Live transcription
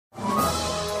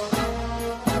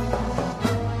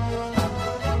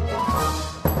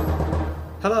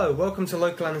Hello, welcome to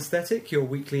Local Anaesthetic, your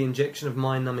weekly injection of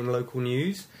mind-numbing local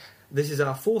news. This is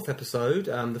our 4th episode.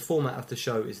 The format of the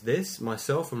show is this.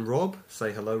 Myself and Rob.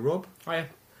 Say hello, Rob. Hiya.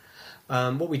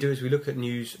 What we do is we look at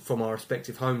news from our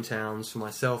respective hometowns. For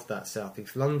myself, that's South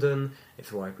East London.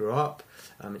 It's where I grew up.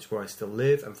 It's where I still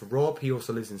live. And for Rob, he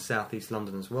also lives in South East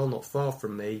London as well, not far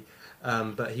from me.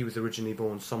 But he was originally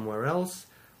born somewhere else.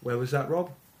 Where was that,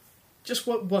 Rob? Just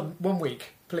one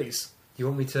week, please. You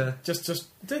want me to... Just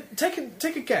take a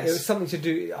guess. It was something to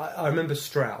do... I remember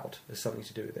Stroud. There's something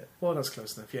to do with it. Well, that's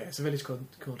close enough, yeah. It's a village called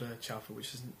Chalford,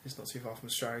 which is not too far from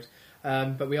Stroud.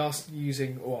 But we are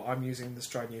I'm using the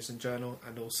Stroud News and Journal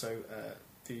and also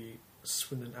the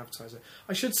Swindon Advertiser.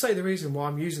 I should say the reason why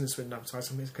I'm using the Swindon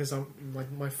Advertiser is because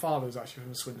my father was actually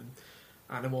from Swindon,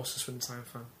 and I'm also a Swindon Town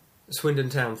fan. Swindon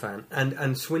Town fan.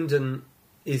 And Swindon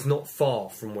is not far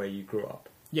from where you grew up.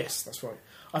 Yes, that's right.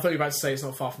 I thought you were about to say it's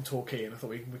not far from Torquay, and I thought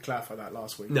we clarified that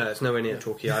last week. No, it's nowhere near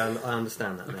Torquay. I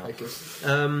understand that now. Okay, good.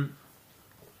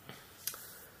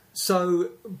 So,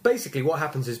 basically what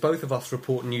happens is both of us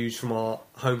report news from our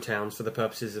hometowns for the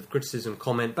purposes of criticism,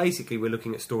 comment. Basically, we're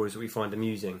looking at stories that we find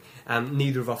amusing.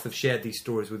 Neither of us have shared these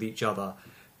stories with each other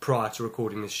prior to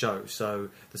recording this show. So,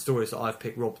 the stories that I've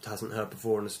picked, Rob hasn't heard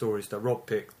before, and the stories that Rob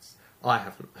picked, I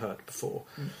haven't heard before.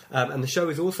 And the show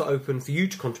is also open for you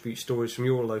to contribute stories from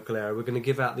your local area. We're going to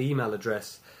give out the email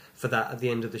address for that at the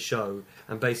end of the show.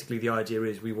 And basically the idea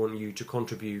is we want you to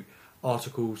contribute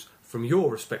articles from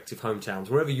your respective hometowns.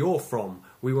 Wherever you're from,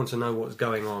 we want to know what's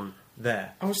going on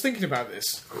there. I was thinking about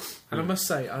this, and I must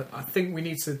say, I think we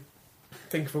need to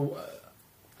think of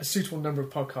a suitable number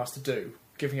of podcasts to do,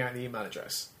 giving out the email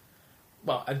address.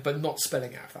 Well, but not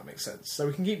spelling it out, if that makes sense. So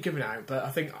we can keep giving it out, but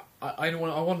I think I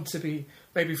want it to be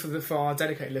maybe for our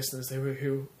dedicated listeners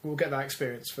who will get that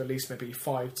experience for at least maybe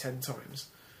 5-10 times,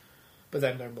 but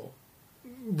then no more.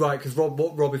 Right, because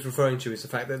what Rob is referring to is the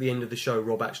fact that at the end of the show,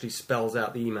 Rob actually spells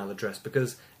out the email address,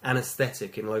 because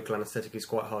anaesthetic in local anaesthetic is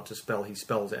quite hard to spell. He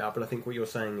spells it out, but I think what you're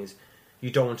saying is you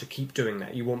don't want to keep doing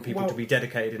that. You want people to be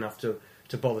dedicated enough to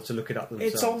bother to look it up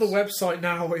themselves. It's on the website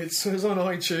now. It's on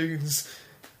iTunes.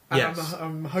 And yes.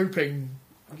 I'm hoping,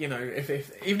 even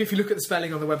if you look at the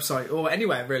spelling on the website, or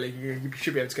anywhere really, you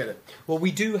should be able to get it. Well, we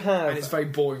do have... And it's very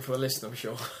boring for the listener, I'm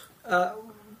sure.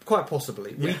 Quite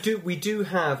possibly. Yeah. We do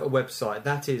have a website.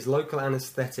 That is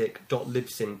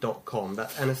localanaesthetic.libsyn.com.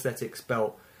 That's anaesthetic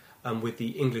spelt with the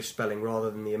English spelling rather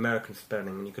than the American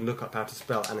spelling, and you can look up how to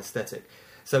spell anaesthetic.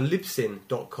 So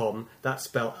libsyn.com, that's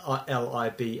spelled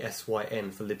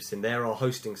Libsyn for Libsyn. They're our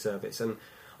hosting service, and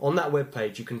on that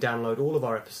webpage, you can download all of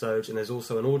our episodes, and there's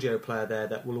also an audio player there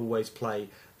that will always play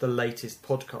the latest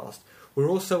podcast. We're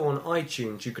also on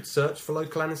iTunes. You could search for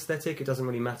Local Anaesthetic. It doesn't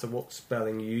really matter what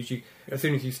spelling you use. As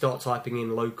soon as you start typing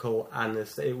in Local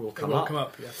Anaesthetic, it will come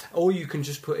up. Yeah. Or you can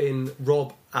just put in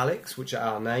Rob, Alex, which are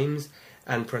our names,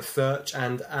 and press search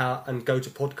and go to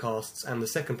podcasts. And the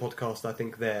second podcast, I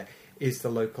think, there is the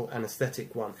Local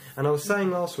Anaesthetic one. And I was saying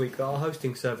last week that our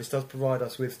hosting service does provide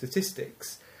us with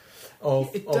statistics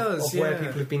of where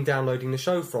people have been downloading the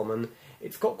show from, and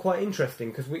it's got quite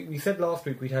interesting, because we said last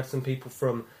week we'd had some people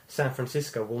from San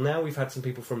Francisco. Well, now we've had some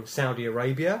people from Saudi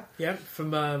Arabia. Yeah,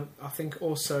 from I think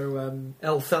also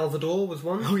El Salvador was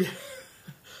one. Oh yeah,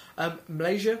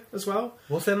 Malaysia as well.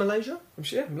 Was there Malaysia? I'm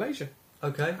sure, yeah, Malaysia.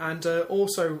 Okay, and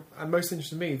also, and most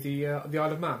interesting to me, the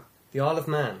Isle of Man. The Isle of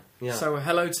Man. Yeah. So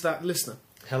hello to that listener.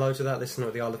 Hello to that listener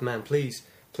at the Isle of Man. Please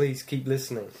keep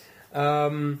listening.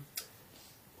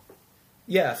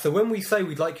 Yeah, so when we say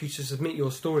we'd like you to submit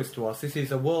your stories to us, this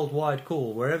is a worldwide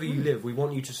call. Wherever you live, we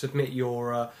want you to submit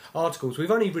your articles.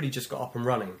 We've only really just got up and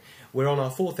running. We're on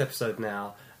our 4th episode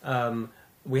now.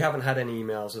 We haven't had any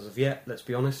emails as of yet, let's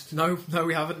be honest. No,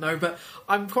 we haven't, no. But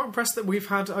I'm quite impressed that we've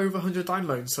had over 100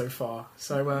 downloads so far.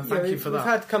 So thank you for that.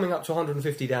 We've had coming up to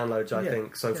 150 downloads, I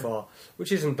think, so far,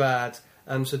 which isn't bad.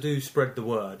 So do spread the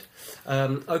word.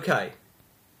 Okay.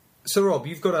 So, Rob,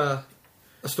 you've got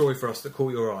a story for us that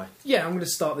caught your eye. Yeah, I'm going to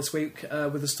start this week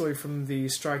with a story from the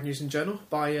Stroud News and Journal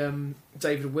by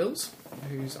David Wills,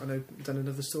 who's, I know, done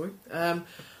another story.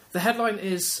 The headline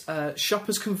is,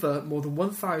 Shoppers convert more than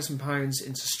 £1,000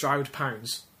 into Stroud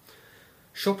pounds.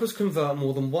 Shoppers convert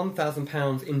more than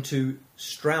 £1,000 into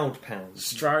Stroud pounds.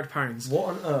 Stroud pounds. What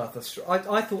on earth?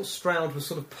 I thought Stroud was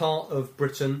sort of part of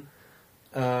Britain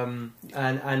and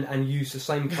used the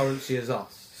same currency as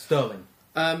us, sterling.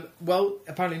 Well,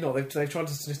 apparently not. They've tried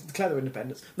to declare their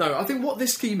independence. No, I think what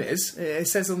this scheme is, it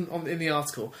says in the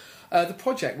article, the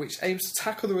project, which aims to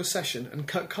tackle the recession and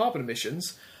cut carbon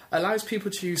emissions, allows people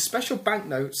to use special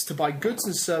banknotes to buy goods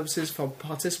and services from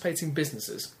participating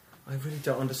businesses. I really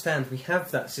don't understand. We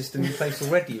have that system in place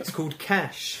already. It's called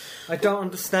cash. I don't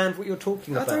understand what you're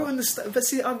talking about. I don't understand. But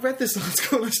see, I've read this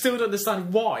article and I still don't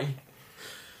understand why.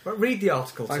 But read the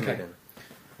article to me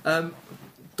then.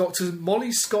 Dr.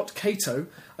 Molly Scott Cato,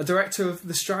 a director of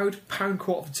the Stroud Pound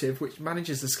Cooperative, which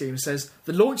manages the scheme, says,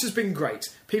 "The launch has been great.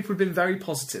 People have been very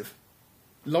positive."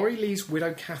 Laurie Lee's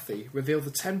widow Kathy revealed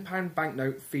the £10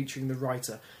 banknote featuring the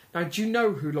writer. Now, do you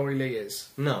know who Laurie Lee is?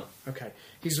 No. Okay.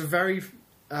 He's a very...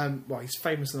 he's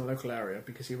famous in the local area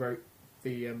because he wrote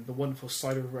the wonderful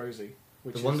Cider with Rosie.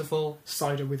 Wonderful...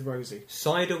 Cider with Rosie.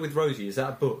 Cider with Rosie, is that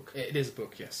a book? It is a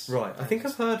book, yes. Right, I think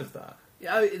I've heard of that.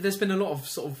 Yeah, there's been a lot of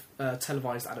sort of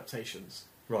televised adaptations.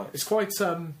 Right. It's quite...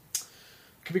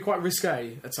 can be quite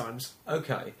risque at times.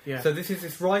 Okay. Yeah. So this is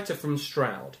this writer from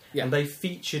Stroud, and they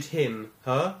featured him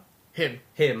on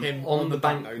the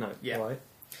banknote. Yeah.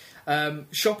 Right.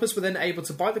 Shoppers were then able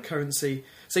to buy the currency.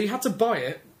 So you had to buy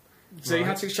it. So you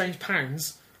had to exchange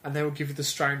pounds, and they will give you the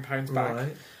Stroud pounds back.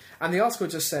 Right. And the article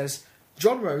just says,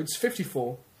 John Rhodes,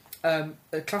 54, a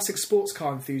classic sports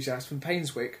car enthusiast from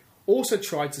Painswick, also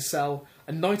tried to sell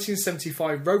a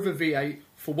 1975 Rover V8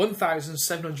 for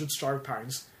 1,700 Stroud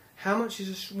pounds. How much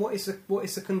is what is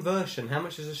the conversion? How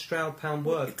much is a Stroud pound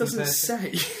worth? It doesn't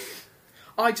say.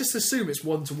 I just assume it's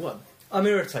 1-to-1. I'm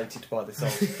irritated by this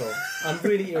article. I'm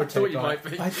really irritated. I thought you might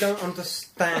be. I don't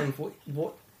understand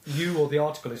what you or the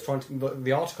article is trying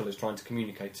to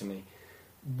communicate to me.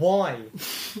 Why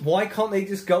can't they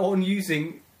just go on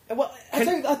using? Well, I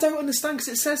don't understand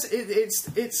because it says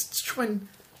it's to try and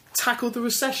tackle the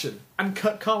recession and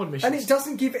cut carbon emissions, and it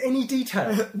doesn't give any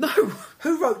detail. No,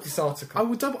 who wrote this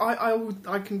article?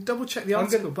 I can double check the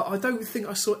article, but I don't think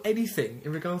I saw anything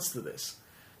in regards to this.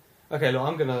 Okay, look,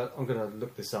 I'm gonna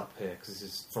look this up here because this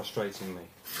is frustrating me.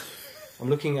 I'm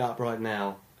looking it up right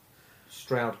now.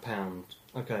 Stroud pound.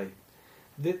 Okay,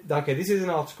 this is an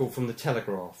article from the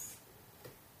Telegraph.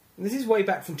 This is way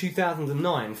back from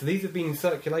 2009, so these have been in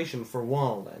circulation for a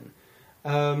while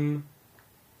then.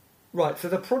 Right, so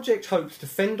the project hopes to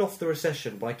fend off the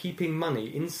recession by keeping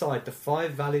money inside the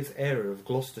Five Valleys area of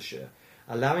Gloucestershire,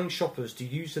 allowing shoppers to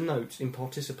use the notes in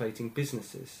participating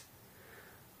businesses.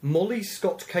 Molly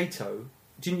Scott Cato,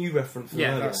 didn't you reference them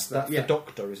earlier? That's the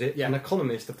doctor, is it? Yeah. An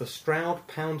economist of the Stroud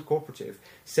Pound Cooperative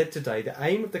said today the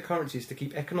aim of the currency is to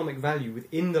keep economic value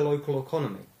within the local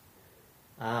economy.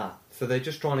 Ah, so they're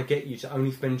just trying to get you to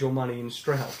only spend your money in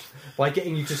Stroud by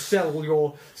getting you to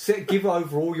give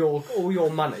over all your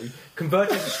money,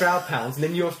 convert it to Stroud pounds, and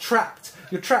then you're trapped.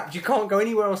 You're trapped. You can't go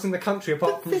anywhere else in the country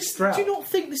apart from Stroud. Do you not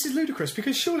think this is ludicrous?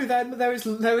 Because surely there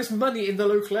is money in the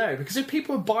local area. Because if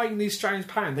people are buying these Stroud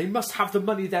pounds, they must have the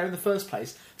money there in the first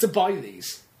place to buy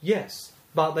these. Yes,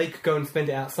 but they could go and spend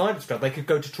it outside of Stroud. They could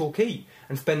go to Torquay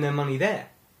and spend their money there.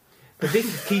 But this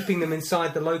is keeping them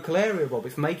inside the local area, Rob.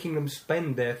 It's making them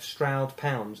spend their Stroud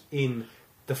pounds in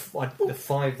the Five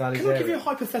Valleys area. Can I give you a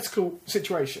hypothetical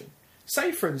situation?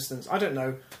 Say, for instance, I don't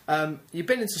know, you've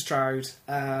been into Stroud,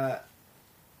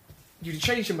 you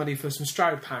change your money for some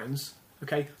Stroud pounds,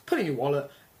 okay, put it in your wallet,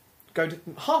 go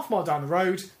half a mile down the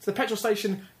road to the petrol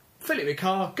station, fill it in your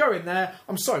car, go in there.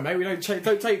 I'm sorry, mate, we don't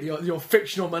take your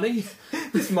fictional money.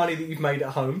 This money that you've made at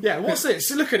home. Yeah, what's this?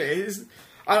 Look at it.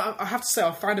 I have to say,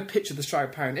 I found a picture of the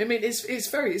Stroud pound. I mean, it's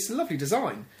a lovely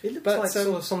design. It looks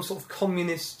like some sort of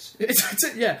communist.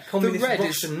 Communist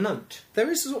Russian note. There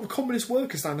is sort of communist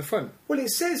workers down the front. Well, it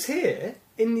says here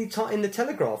in the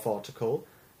Telegraph article,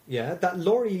 that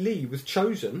Laurie Lee was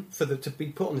chosen to be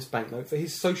put on this banknote for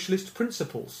his socialist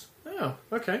principles. Oh,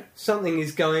 okay. Something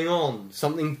is going on.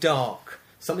 Something dark.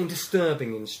 Something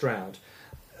disturbing in Stroud.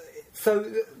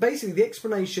 So basically, the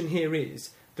explanation here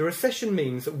is. The recession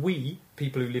means that we,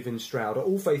 people who live in Stroud, are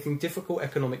all facing difficult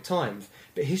economic times,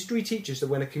 but history teaches that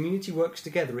when a community works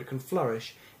together it can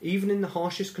flourish, even in the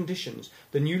harshest conditions.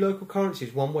 The new local currency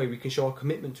is one way we can show our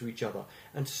commitment to each other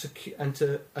and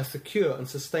to a secure and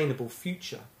sustainable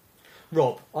future.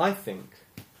 Rob, I think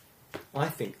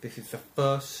this is the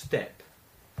first step.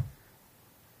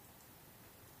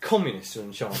 Communists are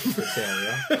in charge of this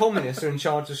area. Communists are in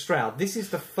charge of Stroud. This is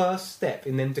the first step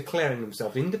in them declaring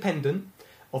themselves independent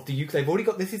of the UK. They've already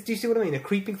got this. Do you see what I mean? A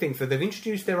creeping thing. So they've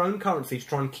introduced their own currency to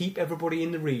try and keep everybody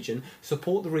in the region,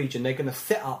 support the region. They're going to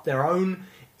set up their own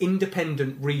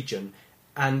independent region,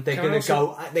 and they're going to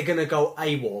go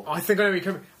AWOL. I think I know where you're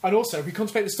coming. And also, if we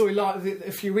contemplate the story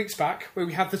a few weeks back where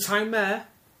we had the town mayor.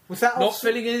 Was that not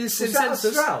filling in his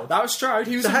census? That was Stroud.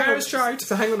 He was the mayor of Stroud.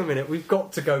 So hang on a minute. We've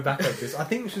got to go back over this. I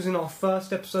think this was in our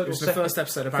first episode. It was the first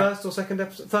episode. First or second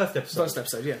episode? First episode. First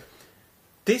episode, yeah.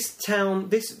 This town,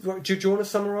 do you want to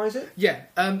summarise it? Yeah,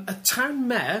 a town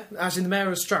mayor, as in the mayor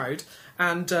of Stroud,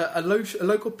 and a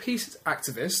local peace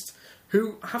activist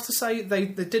who, I have to say, they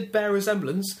did bear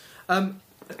resemblance.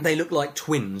 They looked like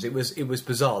twins. It was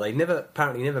bizarre. They'd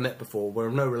apparently never met before, were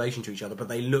of no relation to each other, but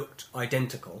they looked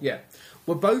identical. Yeah.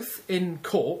 Were both in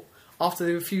court after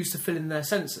they refused to fill in their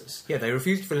census. Yeah, they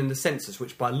refused to fill in the census,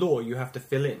 which by law you have to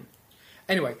fill in.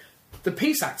 Anyway, the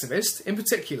peace activist, in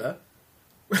particular,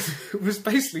 was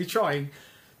basically trying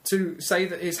to say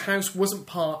that his house wasn't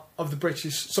part of the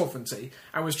British sovereignty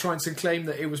and was trying to claim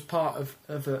that it was part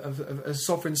of a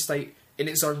sovereign state in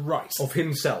its own right. Of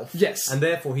himself. Yes. And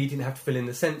therefore he didn't have to fill in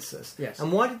the census. Yes.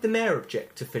 And why did the mayor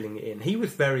object to filling it in? He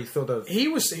was very sort of... He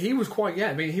was quite, yeah,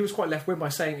 I mean, he was quite left-wing by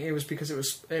saying it was because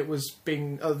it was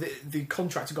being... the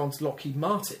contract had gone to Lockheed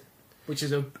Martin, which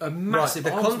is a massive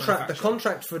the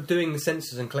contract for doing the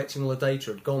census and collecting all the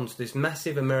data had gone to this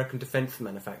massive American defence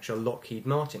manufacturer, Lockheed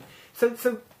Martin. So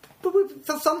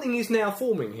something is now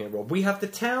forming here, Rob. We have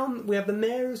the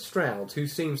mayor of Stroud, who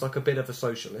seems like a bit of a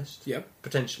socialist, yep,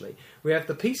 potentially. We have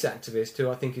the peace activist, who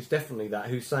I think is definitely that,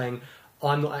 who's saying,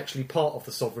 I'm not actually part of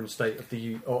the sovereign state of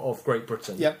Great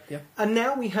Britain. Yep. And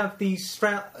now we have these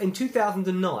Stroud... In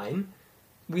 2009,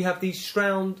 we have these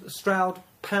Stroud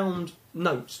pound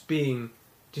notes being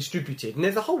distributed, and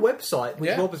there's a whole website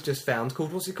which Rob has just found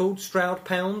called, what's it called, Stroud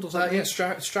Pound or something?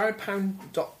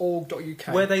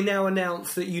 stroudpound.org.uk, where they now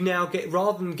announce that you now get,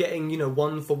 rather than getting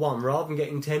 1 for 1, rather than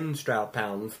getting 10 Stroud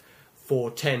pounds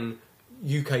for 10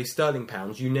 UK sterling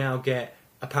pounds, you now get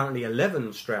apparently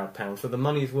 11 Stroud pounds, so the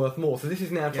money is worth more. So this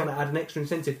is now trying to add an extra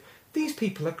incentive. These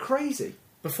people are crazy.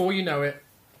 Before you know it,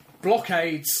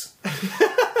 blockades,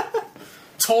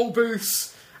 toll booths,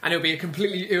 and it'll be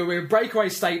a breakaway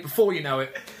state before you know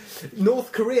it.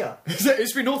 North Korea.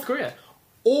 It's been North Korea.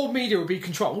 All media will be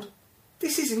controlled.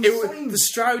 This is insane. The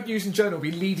Stroud News and Journal will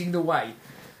be leading the way.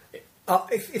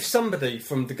 If somebody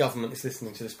from the government is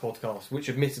listening to this podcast, which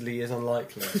admittedly is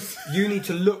unlikely, you need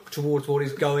to look towards what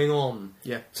is going on.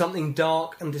 Yeah. Something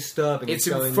dark and disturbing is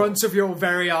going on. It's in front of your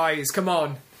very eyes. Come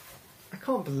on. I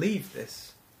can't believe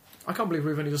this. I can't believe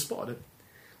we've only just spotted it.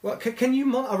 Well, can you...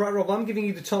 Right, Rob, I'm giving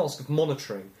you the task of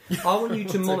monitoring. I want you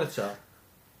to monitor...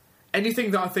 Anything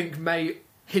that I think may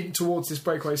hint towards this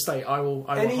breakaway state, I will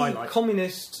highlight. Any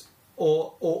communist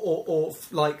or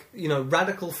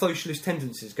radical socialist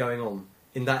tendencies going on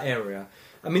in that area.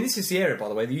 I mean, this is the area, by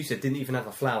the way, that you said didn't even have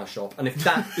a flower shop, and if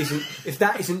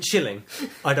that isn't chilling,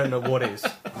 I don't know what is.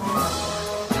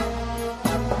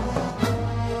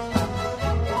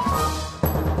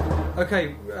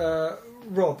 Okay,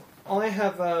 Rob, I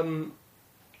have...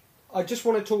 I just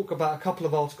want to talk about a couple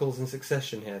of articles in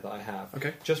succession here that I have.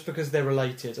 Okay. Just because they're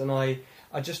related, and I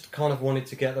just kind of wanted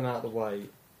to get them out of the way,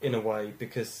 in a way,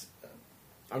 because...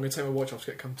 I'm going to take my watch off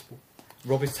to get comfortable.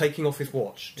 Rob is taking off his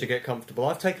watch to get comfortable.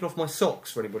 I've taken off my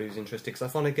socks for anybody who's interested, because I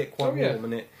find I get quite warm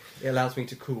and it allows me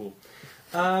to cool.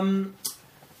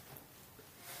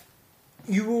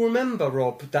 You will remember,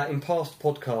 Rob, that in past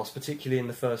podcasts, particularly in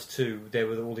the first two, there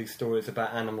were all these stories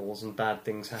about animals and bad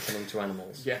things happening to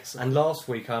animals. Yes. And last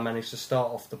week I managed to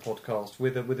start off the podcast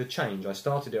with a change. I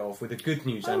started it off with a good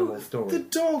news animal story. The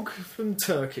dog from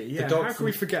Turkey. Yeah, how can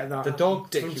we forget that? The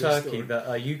dog from Turkey story that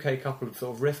a UK couple had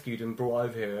sort of rescued and brought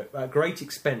over here at great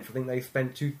expense. I think they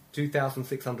spent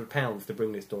 £2,600 to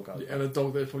bring this dog over. And a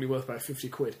dog that's probably worth about 50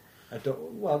 quid.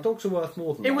 Dogs are worth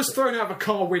more than that. It was thrown out of a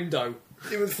car window.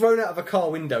 It was thrown out of a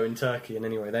car window in Turkey, and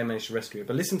anyway, they managed to rescue it.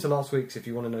 But listen to last week's if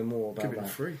you want to know more about that.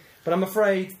 Free. But I'm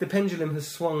afraid the pendulum has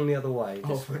swung the other way.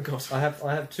 Oh my God! I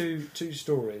have two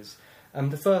stories.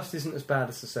 The first isn't as bad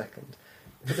as the second.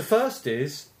 But the first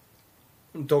is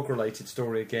dog-related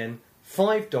story again.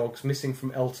 5 dogs missing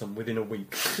from Eltham within a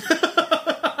week.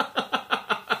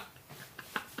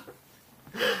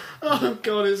 Oh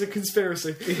God! It's a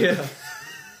conspiracy. Yeah.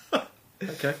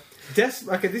 Okay.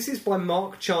 This is by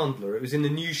Mark Chandler. It was in the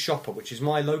News Shopper, which is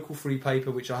my local free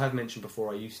paper, which I have mentioned before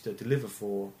I used to deliver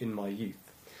for in my youth.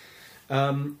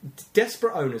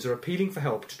 Desperate owners are appealing for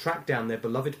help to track down their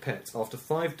beloved pets after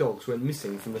 5 dogs went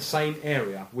missing from the same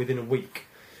area within a week.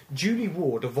 Julie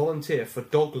Ward, a volunteer for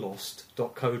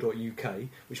doglost.co.uk,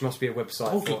 which must be a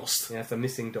website for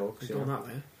missing dogs. Got that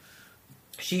there.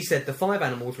 She said the 5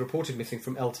 animals reported missing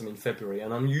from Eltham in February,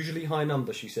 an unusually high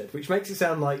number, she said, which makes it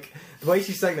sound like... The way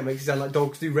she's saying that makes it sound like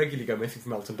dogs do regularly go missing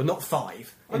from Eltham, but not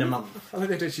 5 in a month. I think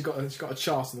they did. She got a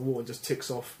chart on the wall and just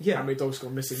ticks off how many dogs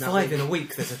gone missing. 5 in a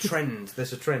week, there's a trend.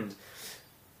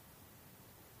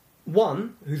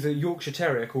 One, who's a Yorkshire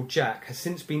Terrier called Jack, has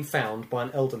since been found by an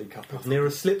elderly couple near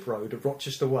a slip road at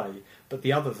Rochester Way, but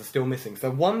the others are still missing.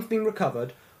 So 1's been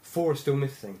recovered, 4 are still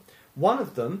missing. One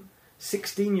of them...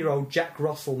 16-year-old Jack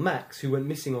Russell Max, who went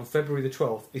missing on February the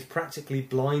 12th, is practically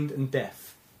blind and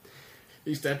deaf.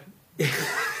 He's dead.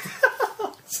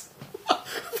 Is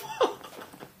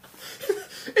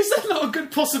that not a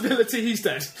good possibility he's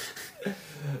dead?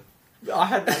 I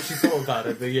hadn't actually thought about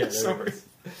it, but yeah. Sorry.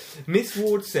 Miss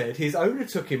Ward said his owner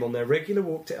took him on their regular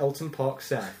walk to Elton Park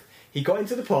South. He got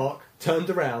into the park, turned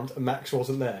around, and Max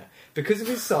wasn't there. Because of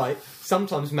his sight,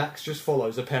 sometimes Max just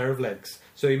follows a pair of legs,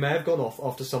 so he may have gone off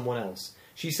after someone else.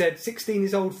 She said 16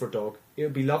 is old for a dog. It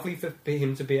would be lovely for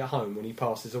him to be at home when he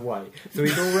passes away. So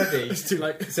he's already... It's too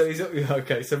late. So he's...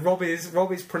 Okay, so Rob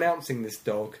is pronouncing this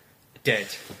dog dead.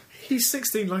 He's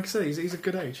 16, like I said, he's a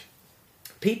good age.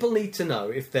 People need to know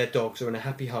if their dogs are in a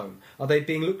happy home. Are they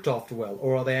being looked after well,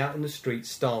 or are they out in the streets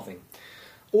starving?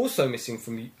 Also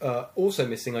missing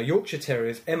are Yorkshire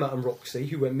Terriers Emma and Roxy,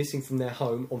 who went missing from their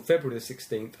home on February the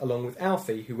 16th, along with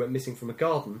Alfie, who went missing from a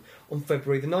garden on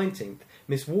February the 19th.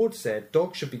 Miss Ward said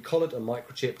dogs should be collared and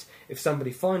microchipped. If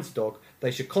somebody finds a dog,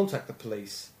 they should contact the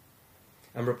police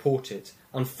and report it.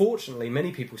 Unfortunately,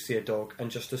 many people see a dog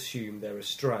and just assume they're a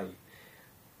stray.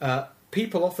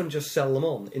 People often just sell them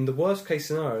on. In the worst case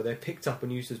scenario, they're picked up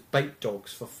and used as bait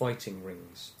dogs for fighting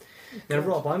rings. Now,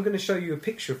 Rob, I'm going to show you a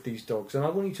picture of these dogs, and I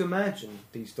want you to imagine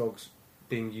these dogs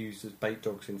being used as bait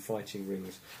dogs in fighting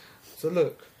rings. So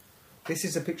look, this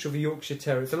is a picture of a Yorkshire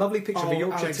Terrier. It's a lovely picture of a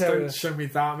Yorkshire Alex, Terrier. Don't show me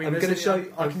that. I mean, I'm going to show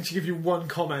you... I can give you one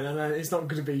comment, and it's not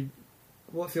going to be...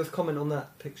 What's your comment on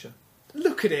that picture?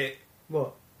 Look at it.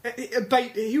 What? A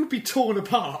bait. He would be torn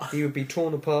apart. He would be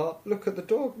torn apart. Look at the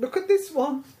dog. Look at this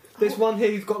one. There's one here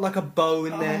who's got like a bow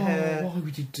in their hair. Why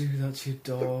would you do that to your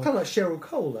dog? Kind of like Cheryl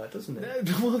Cole, that, doesn't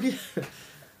it? Well, yeah.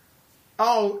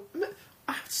 Oh,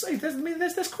 I have to say,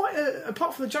 there's quite a...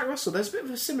 Apart from the Jack Russell, there's a bit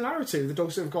of a similarity with the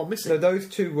dogs that have gone missing. No, those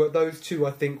two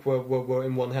I think were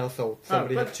in one household.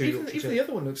 Somebody had two Yorkshire even the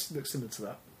other one looks similar to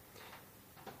that.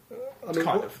 I mean,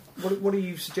 kind of. What are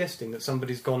you suggesting? That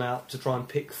somebody's gone out to try and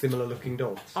pick similar-looking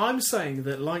dogs? I'm saying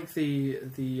that, like the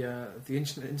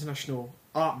international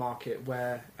art market,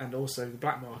 and also the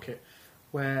black market,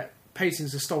 where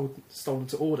paintings are stolen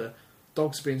to order,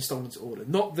 dogs are being stolen to order.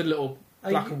 Not the little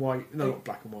black and white. No, not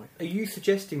black and white. Are you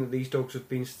suggesting that these dogs have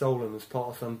been stolen as part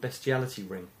of some bestiality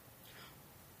ring?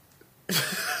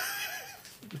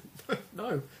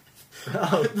 No.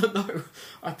 Oh. No.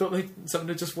 I thought someone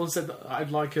had just once said that I'd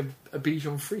like a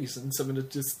Bichon Frise, and someone had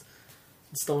just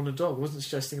stolen a dog. I wasn't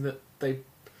suggesting that they'd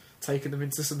taken them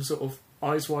into some sort of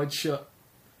eyes wide shut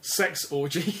sex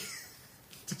orgy.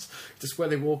 just where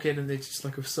they walk in and they're just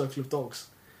like a circle of dogs.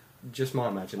 Just my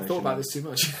imagination. I thought about this too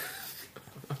much.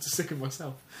 I'm just sick of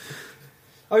myself.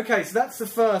 Okay, so that's the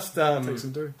first Takes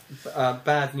some doing.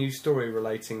 bad news story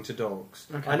relating to dogs.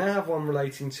 Okay. I now have one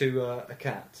relating to a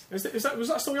cat. Was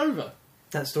that story over?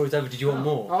 That story's over. Did you want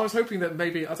more? I was hoping that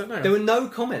maybe, I don't know. There were no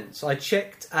comments. I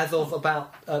checked as of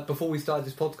about before we started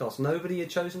this podcast. Nobody had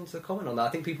chosen to comment on that. I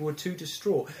think people were too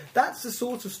distraught. That's the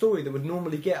sort of story that would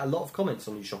normally get a lot of comments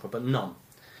on eShopper, but none.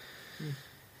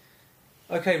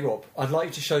 Okay, Rob, I'd like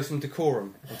you to show some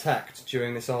decorum and tact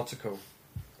during this article.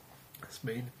 That's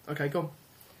mean. Okay, go on.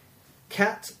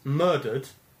 Cat murdered,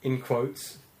 in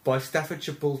quotes, by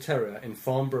Staffordshire Bull Terrier in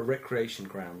Farnborough Recreation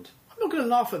Ground. I'm not going to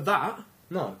laugh at that.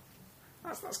 No.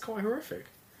 That's quite horrific.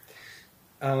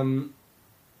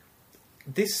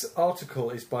 This article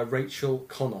is by Rachel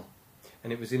Connor,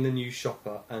 and it was in the News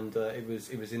Shopper, and it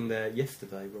was in there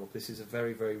yesterday, Rob. This is a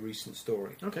very, very recent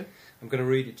story. Okay. I'm going to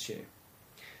read it to you.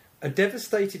 A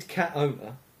devastated cat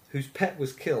owner, whose pet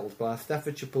was killed by a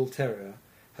Staffordshire Bull Terrier,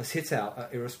 has hit out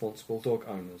at irresponsible dog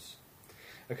owners.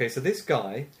 Okay, so this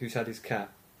guy, who's had his cat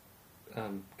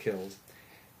killed,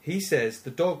 he says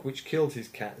the dog which killed his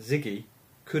cat, Ziggy,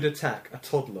 could attack a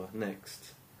toddler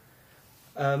next.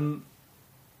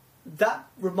 That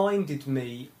reminded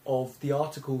me of the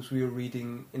articles we were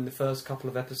reading in the first couple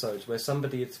of episodes, where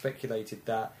somebody had speculated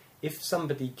that if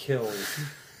somebody kills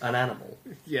an animal,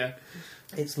 yeah,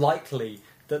 it's likely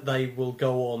that they will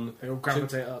go on... They'll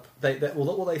gravitate up.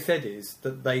 Well, what they said is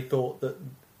that they thought that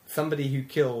somebody who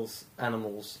kills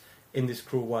animals in this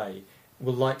cruel way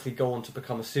will likely go on to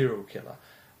become a serial killer.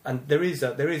 And there is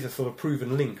a sort of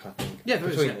proven link, I think,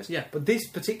 between this. Yeah. But this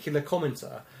particular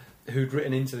commenter who'd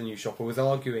written into the News Shopper was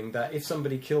arguing that if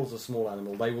somebody kills a small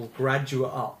animal, they will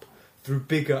graduate up through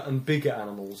bigger and bigger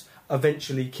animals,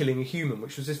 eventually killing a human,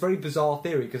 which was this very bizarre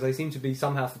theory, because they seem to be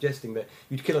somehow suggesting that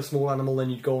you'd kill a small animal, then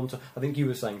you'd go on to... I think you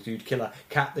were saying, so you'd kill a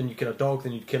cat, then you'd kill a dog,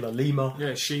 then you'd kill a lemur.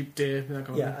 Yeah, sheep, deer, that kind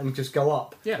of thing. And just go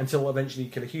up until eventually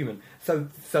you kill a human. So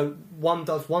one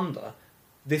does wonder,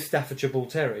 this Staffordshire Bull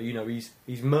Terrier,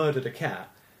 he's murdered a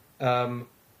cat.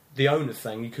 The owner's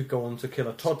saying he could go on to kill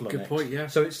a toddler Good next. point, yeah.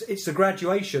 So it's the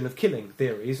graduation of killing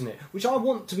theory, isn't it? Which I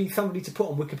want to be somebody to put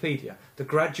on Wikipedia. The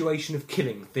graduation of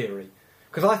killing theory.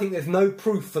 because I think there's no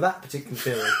proof for that particular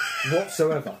theory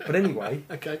whatsoever. But anyway,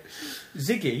 Okay.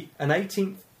 Ziggy, an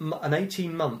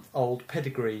 18-month-old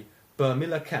pedigree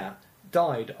Burmilla cat,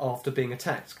 died after being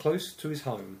attacked close to his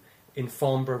home in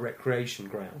Farnborough Recreation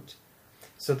Ground.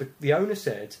 So the owner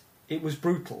said it was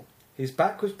brutal. His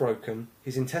back was broken,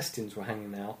 his intestines were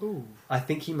hanging out. Ooh. I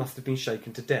think he must have been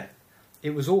shaken to death.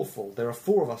 It was awful. There are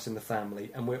 4 of us in the family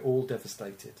and we're all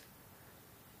devastated.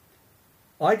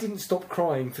 I didn't stop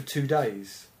crying for 2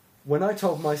 days. When I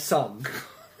told my son...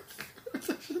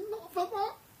 Not about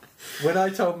that. When I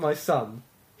told my son,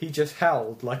 he just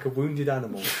howled like a wounded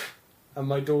animal, and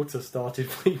my daughter started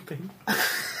weeping.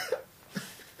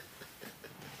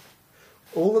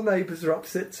 All the neighbours were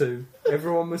upset too.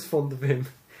 Everyone was fond of him.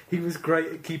 He was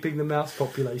great at keeping the mouse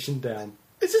population down.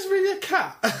 Is this really a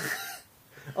cat?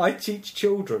 I teach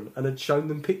children and had shown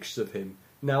them pictures of him.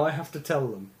 Now I have to tell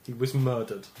them he was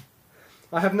murdered.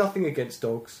 I have nothing against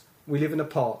dogs. We live in a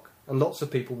park, and lots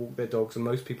of people walk their dogs, and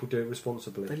most people do it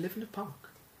responsibly. They live in a park.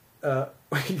 Yeah,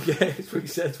 it's what he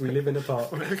says. We live in a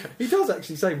park. Okay. He does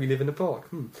actually say we live in a park.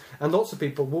 And lots of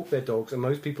people walk their dogs, and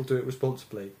most people do it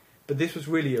responsibly. But this was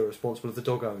really irresponsible of the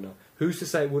dog owner. Who's to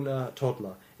say it wouldn't hurt a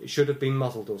toddler? It should have been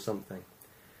muzzled or something.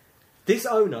 This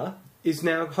owner is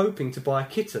now hoping to buy a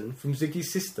kitten from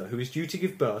Ziggy's sister, who is due to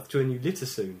give birth to a new litter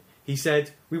soon. He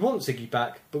said, "We want Ziggy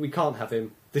back, but we can't have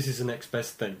him. This is the next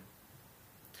best thing."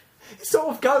 It sort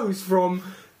of goes from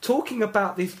talking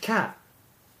about this cat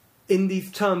in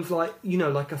these terms like, you know,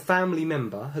 like a family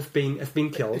member has been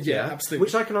killed. Yeah, absolutely.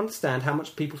 Which I can understand how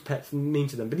much people's pets mean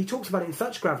to them. But he talks about it in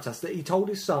such gravitas that he told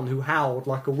his son, who howled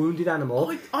like a wounded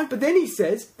animal. But then he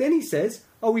says,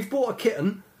 "Oh, we've bought a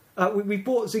kitten. We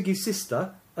bought Ziggy's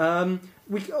sister.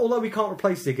 Although we can't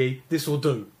replace Ziggy, this will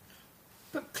do."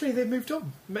 But clearly they've moved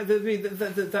on.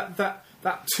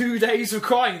 That 2 days of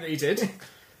crying that he did,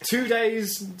 2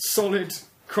 days solid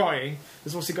crying,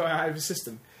 is what's he got out of his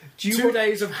system. 2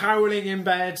 days of howling in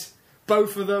bed,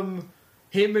 both of them,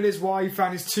 him and his wife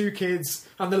and his 2 kids,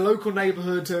 and the local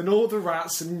neighbourhood and all the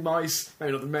rats and mice.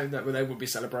 Maybe not the men that they would be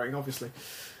celebrating, obviously.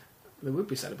 They would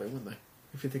be celebrating, wouldn't they?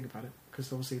 If you think about it.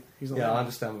 Because obviously he's not Yeah, there. I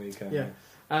understand where you're going. Yeah.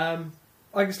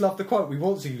 I just love the quote, "We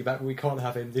want Ziggy back, but we can't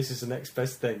have him. This is the next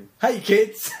best thing." Hey,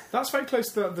 kids! That's very close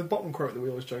to the bottom quote that we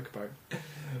always joke about.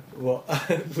 What?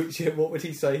 What would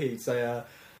he say? He'd say,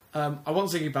 I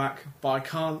want Ziggy back, but I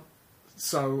can't,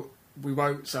 so we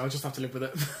won't, so I'll just have to live with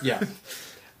it. Yeah.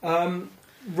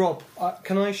 Rob,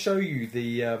 can I show you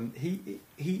the...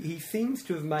 He seems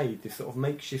to have made this sort of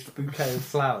makeshift bouquet of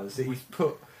flowers that he's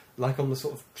put like on the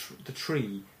sort of the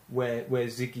tree where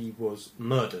Ziggy was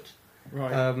murdered.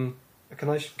 Right. Can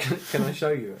I show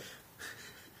you it?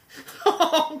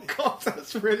 Oh God,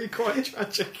 that's really quite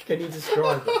tragic. Can you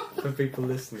describe it for people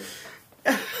listening?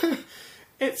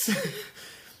 It's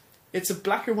a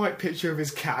black and white picture of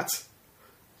his cat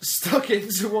stuck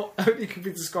into what only can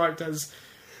be described as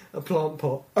a plant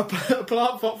pot. A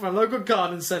plant pot from a local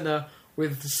garden centre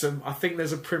with some, I think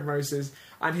there's a primroses,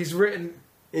 and he's written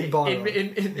in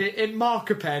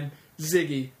marker pen,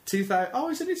 Ziggy 2000. Oh,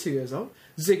 he's only 2 years old.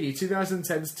 Ziggy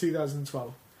 2010 to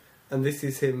 2012. And this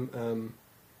is him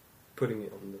putting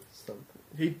it on the stump.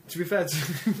 To be fair,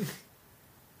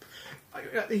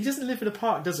 he doesn't live in a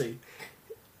park, does he?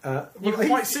 You can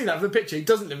quite see that from the picture. He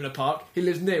doesn't live in a park. He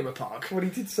lives near a park. Well, he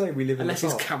did say we live in a park.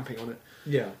 Unless he's camping on it.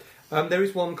 Yeah. There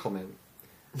is one comment.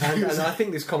 And I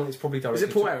think this comment is probably directed... Is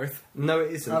it Paul Erith? No,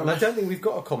 it isn't. And I don't think we've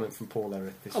got a comment from Paul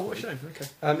Erith this week. What a shame. Okay.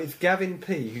 It's Gavin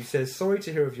P, who says, "Sorry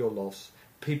to hear of your loss.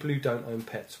 People who don't own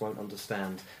pets won't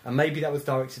understand." And maybe that was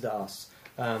directed at us,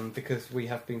 because we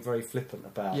have been very flippant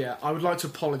about... Yeah, I would like to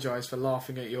apologise for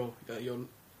laughing at your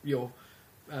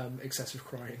excessive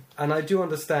crying. And I do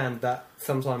understand that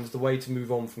sometimes the way to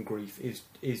move on from grief is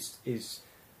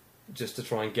just to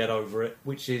try and get over it,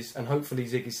 which is, and hopefully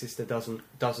Ziggy's sister doesn't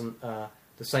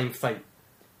the same fate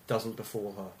doesn't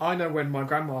befall her. I know when my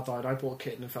grandma died, I bought a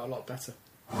kitten and felt a lot better.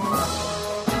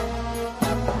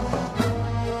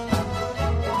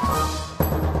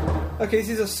 Okay, this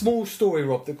is a small story,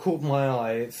 Rob, that caught my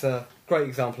eye. It's a great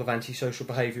example of antisocial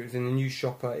behaviour. It's in the News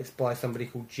Shopper. It's by somebody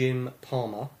called Jim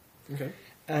Palmer. Okay.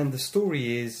 And the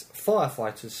story is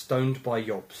firefighters stoned by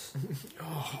yobs.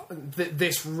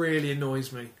 This really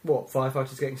annoys me. What,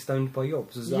 firefighters getting stoned by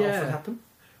yobs? Does that often happen?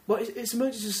 Well, it's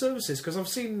emergency services, because I've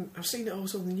seen it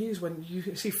also on the news when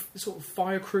you see sort of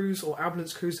fire crews or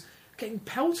ambulance crews getting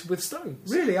pelted with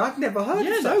stones. Really? I've never heard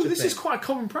of such a this thing. is quite a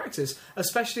common practice,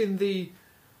 especially in the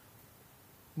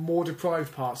more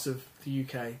deprived parts of the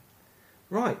UK.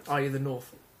 Right. I.e. the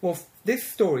north. Well,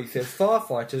 this story says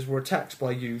firefighters were attacked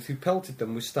by youth who pelted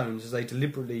them with stones as they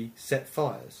deliberately set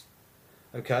fires.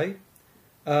 Okay?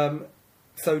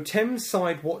 So Thames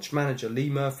Side Watch manager Lee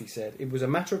Murphy said it was a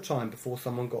matter of time before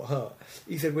someone got hurt.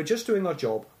 He said, "We're just doing our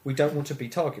job. We don't want to be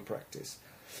target practice."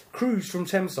 Crews from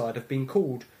Thameside have been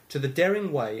called to the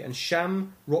Dering Way and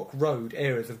Shamrock Road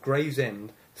areas of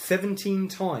Gravesend 17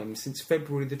 times since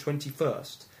February the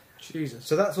 21st. Jesus.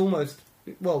 So that's almost,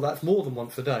 well, that's more than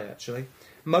once a day, actually.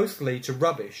 Mostly to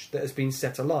rubbish that has been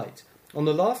set alight. On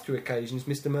the last two occasions,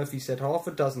 Mr. Murphy said half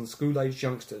a dozen school-aged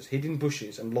youngsters hid in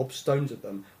bushes and lobbed stones at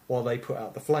them while they put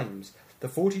out the flames. The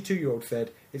 42-year-old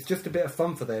said, "It's just a bit of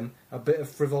fun for them, a bit of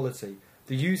frivolity.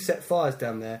 The youths set fires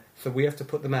down there, so we have to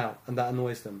put them out, and that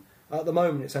annoys them. At the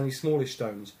moment, it's only smallish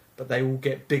stones, but they all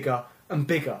get bigger and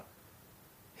bigger."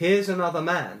 Here's another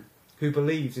man who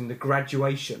believes in the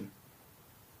graduation.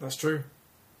 That's true.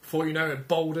 Before you know it,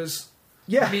 boulders,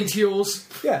 Yeah. meteors.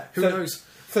 Yeah. Who knows?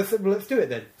 So well, let's do it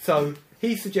then. So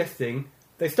he's suggesting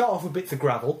they start off with bits of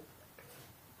gravel.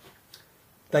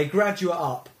 They graduate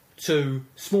up to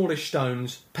smallish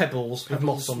stones, pebbles with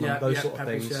moss on them, those sort of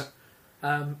pebbles, things.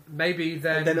 Yeah. Maybe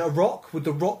then... And then a rock. Would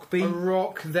the rock be... A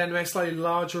rock, then a slightly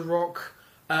larger rock.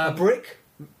 a brick?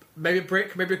 Maybe a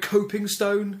brick, maybe a coping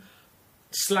stone.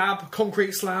 Slab,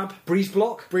 concrete slab. Breeze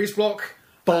block? Breeze block.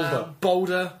 Boulder.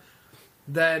 Boulder.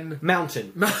 Then...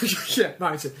 Mountain. Yeah,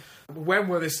 mountain. When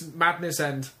will this madness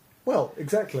end? Well,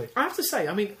 exactly. I have to say,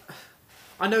 I mean,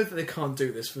 I know that they can't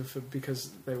do this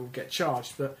because they will get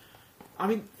charged, but, I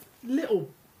mean, little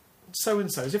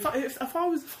so-and-sos, if I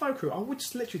was the fire crew, I would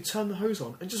just literally turn the hose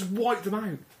on and just wipe them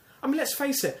out. I mean, let's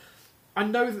face it, I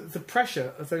know that the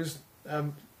pressure of those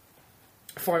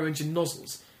fire engine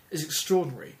nozzles is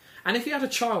extraordinary, and if you had a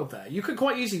child there, you could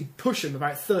quite easily push him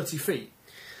about 30 feet.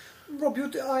 Rob,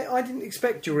 I didn't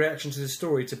expect your reaction to the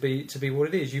story to be what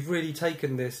it is. You've really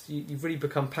taken this. You've really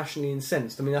become passionately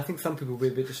incensed. I mean, I think some people will be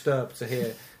a bit disturbed to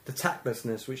hear the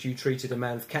tactlessness which you treated a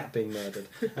man's cat being murdered,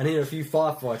 and here a few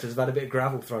firefighters have had a bit of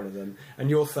gravel thrown at them, and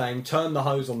you're saying turn the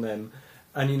hose on them,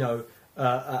 and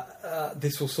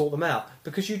this will sort them out,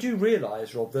 because you do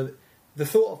realise, Rob, that the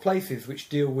sort of places which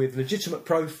deal with legitimate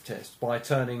protest by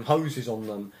turning hoses on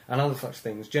them and other such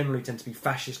things generally tend to be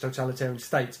fascist totalitarian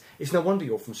states. It's no wonder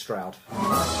you're from Stroud.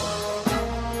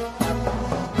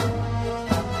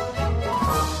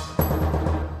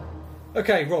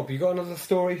 Okay, Rob, you got another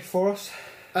story for us?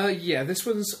 Yeah, this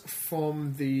one's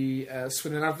from the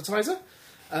Swindon Advertiser.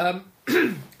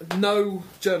 No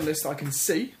journalist I can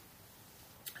see,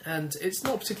 and it's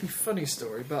not a particularly funny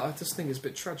story, but I just think it's a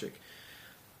bit tragic.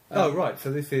 Oh, right,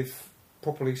 so this is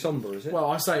properly sombre, is it?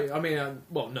 Well,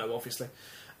 no, obviously.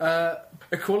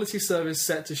 Equality service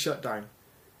set to shut down.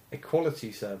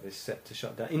 Equality service set to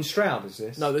shut down. In Stroud, is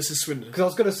this? No, this is Swindon. Because I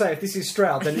was going to say, if this is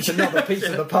Stroud, then it's another piece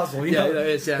of the puzzle. You know, it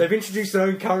is, yeah. They've introduced their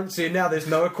own currency and now there's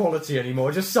no equality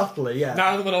anymore, just subtly, yeah.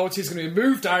 Now the minority is going to be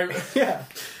moved out. Yeah.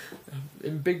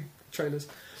 In big trailers.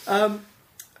 A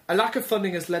lack of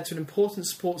funding has led to an important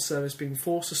support service being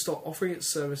forced to stop offering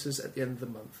its services at the end of the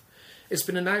month. It's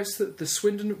been announced that the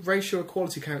Swindon Racial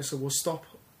Equality Council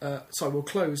will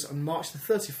close on March the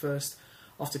 31st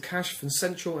after cash from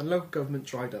central and local government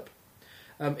dried up.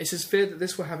 It is feared that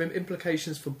this will have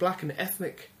implications for black and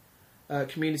ethnic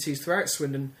communities throughout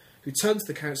Swindon who turn to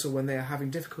the council when they are having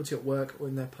difficulty at work or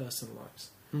in their personal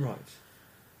lives. Right.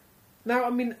 Now, I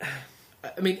mean,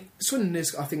 Swindon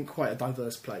is, I think, quite a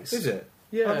diverse place. Is it?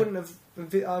 Yeah. I wouldn't have...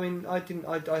 I mean, I didn't...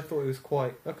 I thought it was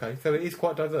quite... Okay, so it is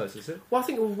quite diverse, is it? Well, I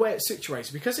think where it's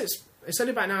situated, because it's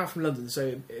only about an hour from London,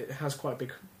 so it has quite a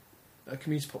big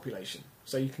commuter population,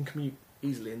 so you can commute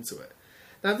easily into it.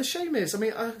 Now, the shame is, I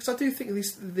mean, because I do think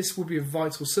this would be a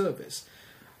vital service,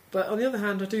 but on the other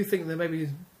hand, I do think that maybe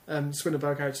Swindon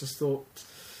Borough Council just thought,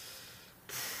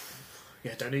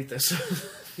 yeah, don't need this.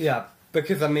 Yeah,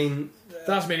 because, I mean...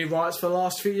 That's many riots for the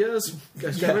last few years.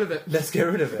 Let's get rid of it. Let's get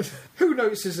rid of it. Who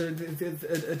notices a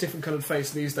different coloured face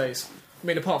these days? I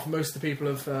mean, apart from most of the people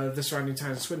of the surrounding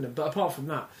towns of Swindon, but apart from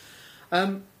that,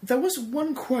 there was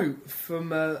one quote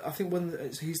from I think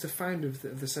he's the founder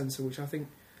of the centre, which I think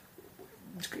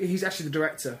he's actually the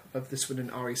director of the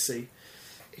Swindon REC.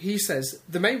 He says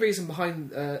the main reason behind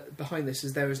this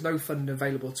is there is no funding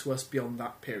available to us beyond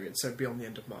that period, so beyond the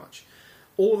end of March.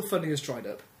 All the funding has dried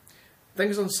up. Then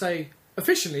goes on to say,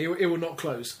 officially, it will not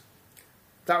close.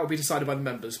 That will be decided by the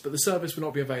members, but the service will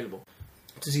not be available.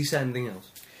 Does he say anything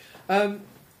else?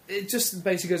 It just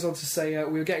basically goes on to say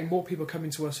we're getting more people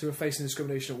coming to us who are facing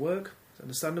discrimination at work. It's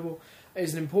understandable. It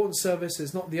is an important service.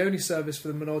 It's not the only service for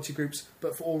the minority groups,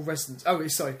 but for all residents.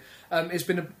 It's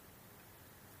been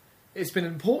an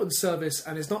important service,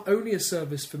 and it's not only a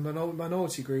service for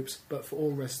minority groups, but for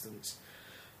all residents.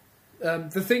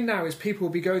 The thing now is people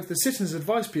will be going to the Citizens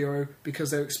Advice Bureau because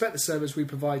they expect the service we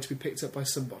provide to be picked up by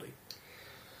somebody.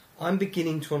 I'm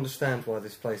beginning to understand why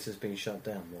this place has been shut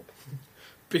down, Rob.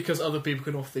 Because other people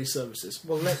can offer these services.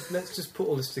 Well, let's just put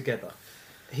all this together.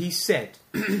 He said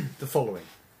the following.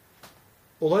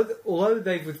 Although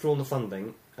they've withdrawn the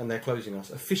funding and they're closing us,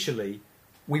 officially,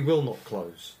 we will not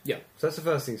close. Yeah. So that's the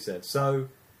first thing he said. So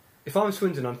if I'm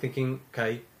Swindon, I'm thinking,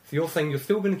 okay, so you're saying you're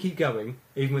still going to keep going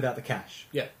even without the cash.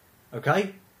 Yeah.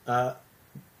 Okay? We're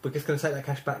just going to take that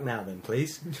cash back now then,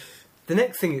 please. The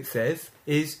next thing it says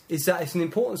is that it's an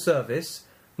important service,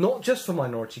 not just for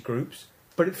minority groups,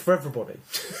 but it's for everybody.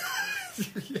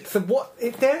 So what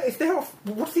if they're off?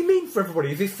 What does he mean for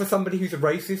everybody? Is this for somebody who's a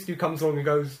racist who comes along and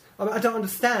goes? I don't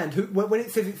understand. When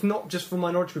it says it's not just for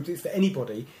minority groups, it's for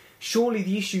anybody. Surely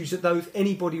the issues that those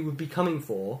anybody would be coming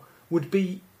for would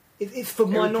be. It's for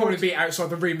minority. It would probably be outside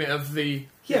the remit of the.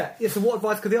 Yeah. So what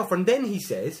advice could they offer? And then he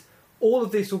says all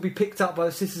of this will be picked up by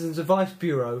the Citizens Advice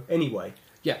Bureau anyway.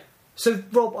 Yeah. So,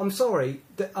 Rob, I'm sorry.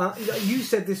 You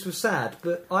said this was sad,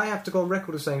 but I have to go on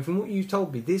record as saying, from what you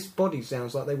told me, this body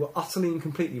sounds like they were utterly and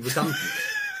completely redundant.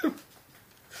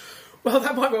 Well,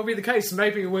 that might well be the case.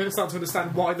 Maybe we're starting to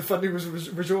understand why the funding was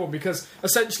withdrawn, because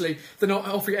essentially they're not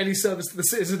offering any service to the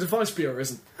Citizens Advice Bureau,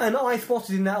 isn't. And I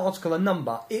spotted in that article a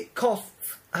number. It costs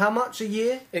how much a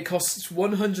year? It costs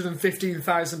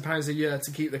 £115,000 a year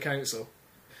to keep the council.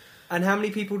 And how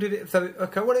many people did it? So,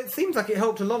 okay, well, it seems like it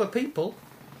helped a lot of people.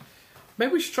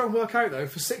 Maybe we should try and work out, though,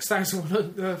 for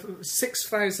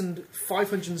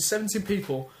 6,570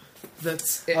 people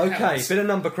that it helps, bit of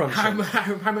number crunching.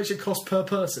 How much it costs per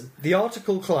person. The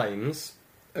article claims...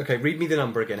 Okay, read me the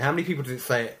number again. How many people did it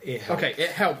say it helped? Okay, it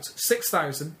helped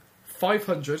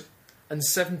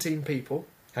 6,517 people.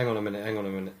 Hang on a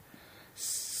minute.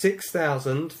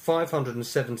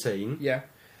 6,517. Yeah.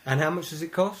 And how much does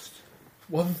it cost?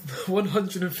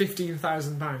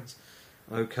 £115,000.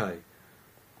 Okay.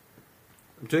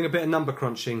 I'm doing a bit of number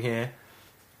crunching here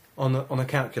on a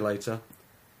calculator.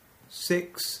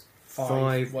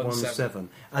 6,517.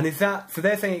 And is that... So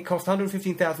they're saying it cost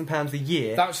 £115,000 a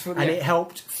year. That's for it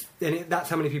helped... that's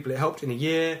how many people it helped in a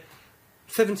year.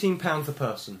 £17 a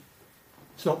person.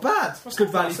 It's not bad. That's good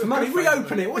value for money.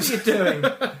 Reopen it. What are you doing?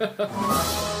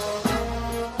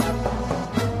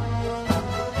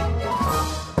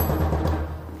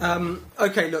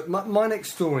 Okay, look, my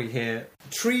next story here.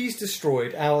 Trees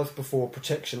destroyed hours before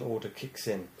protection order kicks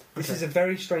in. This is a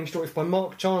very strange story. It's by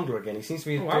Mark Chandler again. He seems to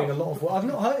be doing a lot of work. I've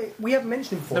not heard it. We haven't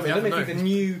mentioned him before. No, I don't know if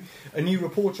he's a new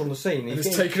reporter on the scene.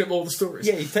 He's taking up all the stories.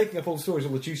 Yeah, he's taking up all the stories,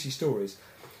 all the juicy stories.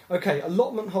 Okay,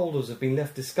 allotment holders have been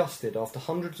left disgusted after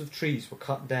hundreds of trees were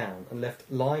cut down and left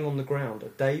lying on the ground a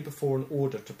day before an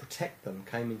order to protect them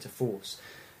came into force.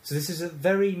 So this is a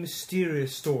very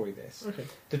mysterious story, this. Okay.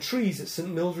 The trees at St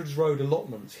Mildred's Road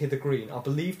allotments, Hither Green, are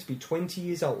believed to be 20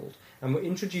 years old and were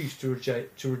introduced to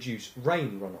reduce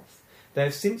rain runoff. They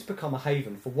have since become a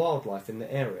haven for wildlife in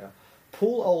the area.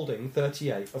 Paul Olding,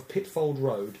 38, of Pitfold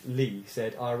Road, Lee,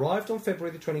 said, I arrived on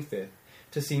February the 25th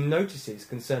to see notices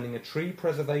concerning a tree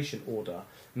preservation order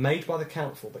made by the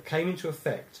council that came into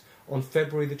effect on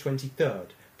February the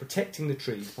 23rd, protecting the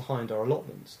trees behind our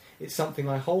allotments. It's something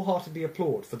I wholeheartedly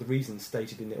applaud for the reasons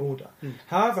stated in the order.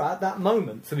 However, at that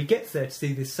moment, so he gets there to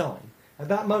see this sign, at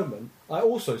that moment, I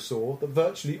also saw that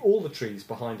virtually all the trees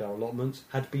behind our allotments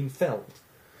had been felled.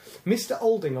 Mr.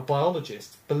 Olding, a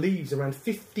biologist, believes around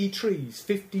 50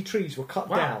 trees were cut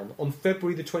down on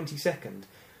February the 22nd,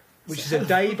 which is a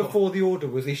day before the order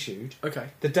was issued,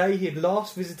 the day he had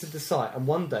last visited the site and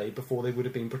one day before they would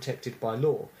have been protected by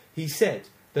law. He said,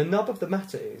 the nub of the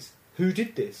matter is, who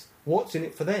did this? What's in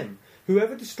it for them?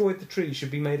 Whoever destroyed the trees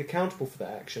should be made accountable for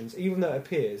their actions, even though it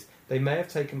appears they may have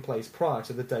taken place prior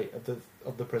to the date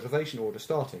of the preservation order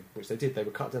starting, which they did. They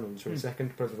were cut down on the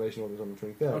 22nd, preservation order was on the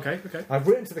 23rd. Okay. I've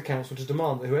written to the council to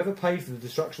demand that whoever paid for the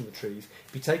destruction of the trees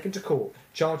be taken to court,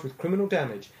 charged with criminal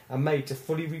damage, and made to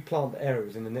fully replant the area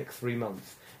within the next 3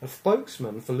 months. A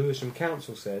spokesman for Lewisham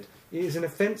Council said, it is an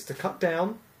offence to cut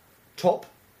down, top,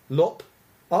 lop,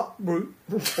 uproot,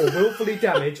 or willfully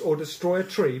damage or destroy a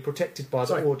tree protected by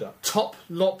the order. Top,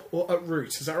 lop, or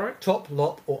uproot, is that right? Top,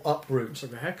 lop, or uproot. It's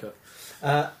like a haircut.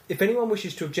 If anyone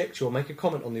wishes to object to or make a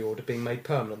comment on the order being made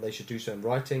permanent, they should do so in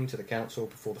writing to the council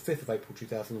before the 5th of April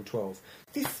 2012.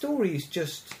 This story is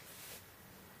just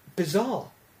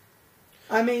bizarre.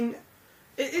 I mean,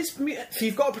 it is. So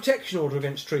you've got a protection order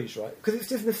against trees, right? Because it's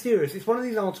just mysterious. It's one of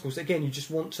these articles that, again, you just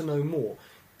want to know more.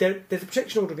 There's a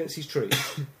protection order against these trees,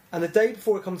 and the day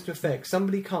before it comes into effect,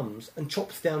 somebody comes and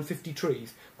chops down 50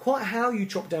 trees. Quite how you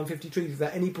chop down 50 trees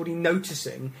without anybody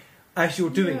noticing as you're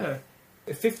doing it.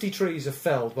 If 50 trees are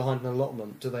felled behind an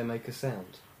allotment, do they make a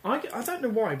sound? I don't know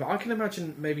why, but I can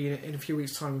imagine maybe in a few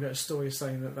weeks' time we'll get a story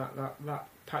saying that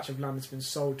patch of land has been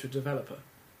sold to a developer.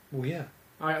 Well, yeah.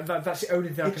 That's the only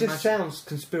thing I It can just imagine. sounds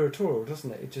conspiratorial,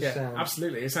 doesn't it? It just sounds...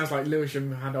 absolutely. It sounds like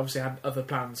Lewisham had obviously had other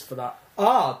plans for that.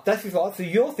 That is right. So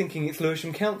you're thinking it's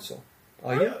Lewisham Council,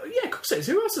 are you? Yeah, of course it is.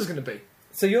 Who else is going to be?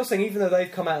 So you're saying even though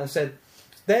they've come out and said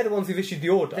they're the ones who've issued the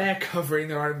order... They're covering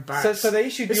their own backs. So they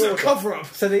issued the It's order... a cover-up!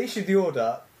 So they issued the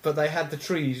order, but they had the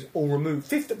trees all removed.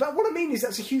 But what I mean is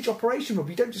that's a huge operation, Rob.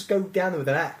 You don't just go down there with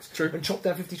an axe and chop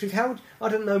down 50 trees. I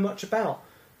don't know much about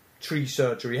tree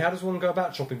surgery. How does one go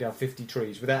about chopping down 50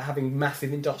 trees without having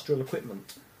massive industrial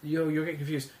equipment? You're getting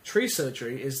confused. Tree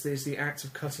surgery is the act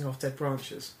of cutting off dead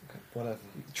branches. Okay, whatever.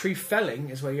 Tree felling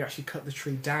is where you actually cut the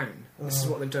tree down. This is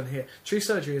what they've done here. Tree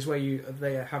surgery is where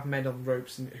they have men on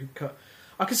ropes and who cut.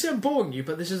 I can see I'm boring you,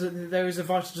 but there is a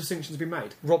vital distinction to be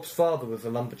made. Rob's father was a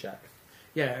lumberjack.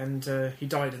 Yeah, and he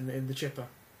died in the chipper.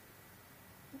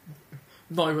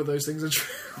 Neither of those things are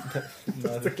true.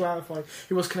 Just to clarify,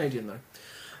 he was Canadian though.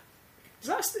 Is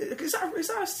that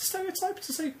a stereotype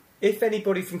to say? If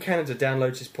anybody from Canada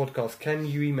downloads this podcast, can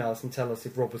you email us and tell us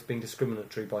if Rob was being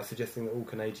discriminatory by suggesting that all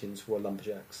Canadians were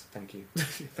lumberjacks? Thank you.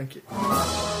 Thank you.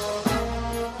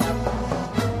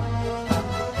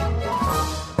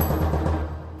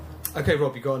 Okay,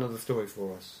 Rob, you got another story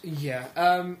for us. Yeah.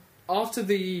 After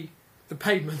the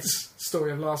pavements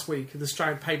story of last week, the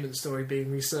Stroud pavement story being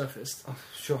resurfaced. I'm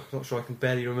not sure I can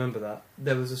barely remember that.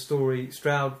 There was a story,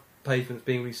 Stroud pavements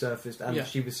being resurfaced, and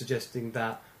she was suggesting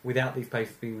that without these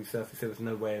pavements being resurfaced, there was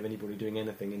no way of anybody doing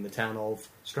anything in the town of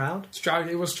Stroud.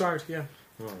 It was Stroud, yeah.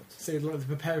 Right. See, they're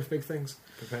preparing for big things.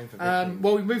 Preparing for big things.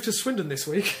 Well, we moved to Swindon this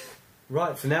week.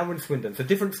 Right, so now we're in Swindon. So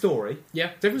different story.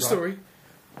 Yeah, different story.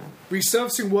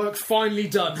 Resurfacing work finally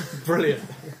done. Brilliant.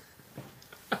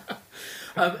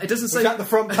 It doesn't say... Was that the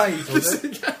front page, was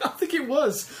it? I think it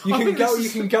was. You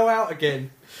can go out again.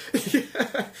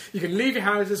 Yeah. You can leave your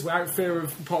houses without fear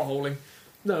of potholing.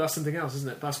 No, that's something else, isn't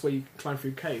it? That's where you climb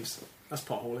through caves. That's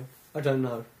potholing. I don't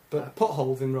know. But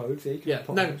potholes in roads,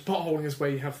 potholing is where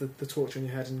you have the torch on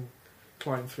your head and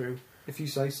climb through. If you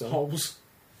say so. Holes.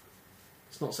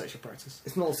 It's not sexual practice.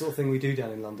 It's not the sort of thing we do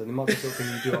down in London. It might be the sort of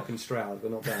thing you do up in Stroud,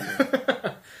 but not down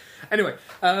there. Anyway,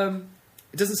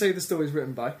 it doesn't say who the story is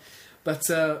written by, but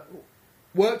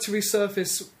work to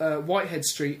resurface Whitehead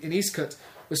Street in Eastcote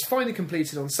was finally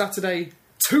completed on Saturday,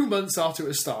 2 months after it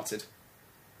was started.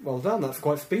 Well done, that's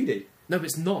quite speedy. No, but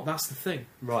it's not, that's the thing.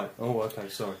 Right, oh, okay,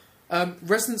 sorry.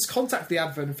 Residents contacted the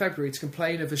Advert in February to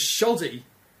complain of a shoddy,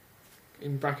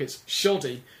 in brackets,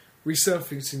 shoddy,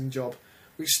 resurfacing job,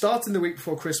 which started the week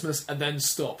before Christmas and then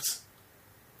stopped.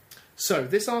 So,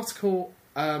 this article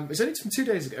is only from 2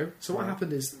 days ago, so what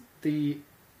happened is the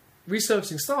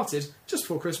resurfacing started just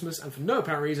before Christmas and for no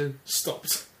apparent reason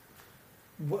stopped.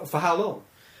 For how long?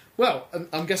 Well,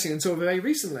 I'm guessing until very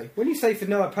recently. When you say for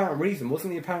no apparent reason,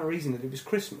 wasn't the apparent reason that it was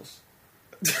Christmas?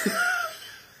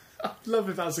 I'd love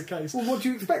if that's the case. Well, what do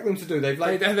you expect them to do?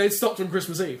 They stopped on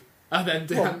Christmas Eve. And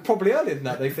then probably earlier than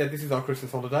that. They said, this is our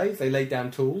Christmas holidays. They laid down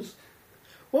tools.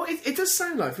 Well, it does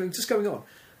sound like, just going on,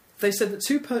 they said that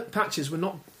two patches were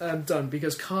not done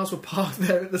because cars were parked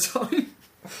there at the time.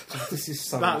 Oh, this is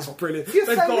so... That's brilliant. They've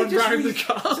gone round the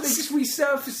cars. So they just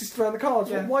resurfaced this around the cars.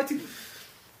 Yeah. Well, why did...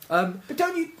 but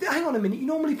don't you... Hang on a minute. You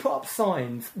normally put up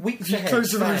signs weeks ahead.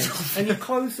 Close the road off. And you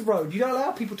close the road. You don't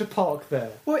allow people to park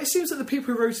there. Well, it seems that the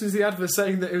people who wrote into the advert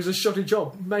saying that it was a shoddy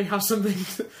job may have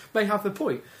something... may have the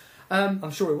point.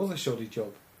 I'm sure it was a shoddy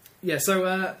job. Yeah,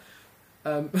 so...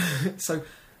 so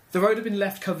the road had been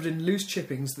left covered in loose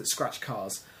chippings that scratched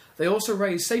cars. They also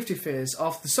raised safety fears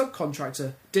after the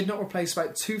subcontractor did not replace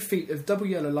about 2 feet of double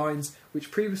yellow lines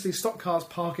which previously stopped cars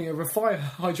parking over a fire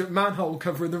hydrant manhole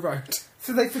covering the road.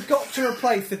 So they forgot to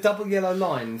replace the double yellow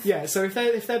lines? Yeah, so if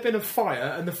there'd been a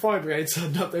fire and the fire brigade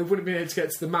turned up, they wouldn't have been able to get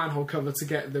to the manhole cover to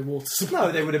get the water supply.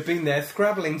 No, they would have been there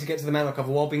scrabbling to get to the manhole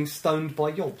cover while being stoned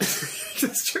by yobs.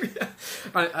 That's true,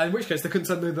 yeah. In which case they couldn't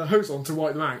turn the hose on to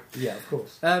wipe them out. Yeah, of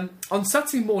course. On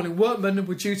Saturday morning, workmen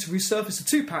were due to resurface the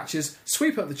 2 patches,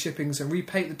 sweep up the chippings and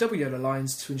repaint the double yellow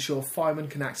lines to ensure firemen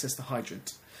can access the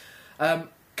hydrant.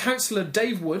 Councillor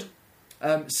Dave Wood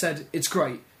said, "It's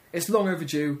great. It's long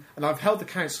overdue, and I've held the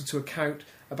council to account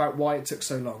about why it took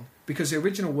so long, because the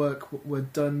original work were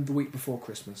done the week before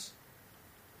Christmas."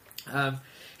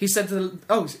 He said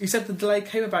the delay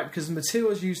came about because the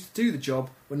materials used to do the job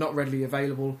were not readily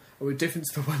available and were different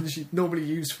to the ones you normally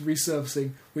use for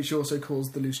resurfacing, which also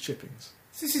caused the loose chippings.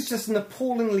 This is just an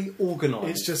appallingly organised...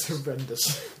 It's just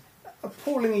horrendous.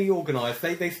 Appallingly organised.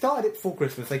 They started it before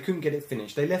Christmas, they couldn't get it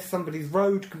finished. They left somebody's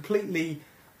road completely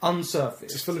unsurfaced.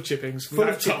 It's full of chippings. Full of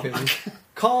without chippings. tarmac.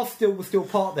 Cars were still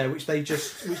parked there, which they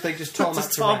just tarmacked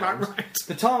Just tarmac around. right.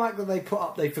 The tarmac that they put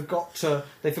up, they forgot to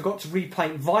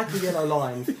repaint vital yellow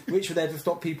lines, which were there to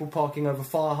stop people parking over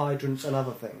fire hydrants and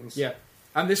other things. Yeah.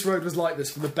 And this road was like this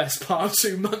for the best part of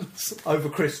 2 months. Over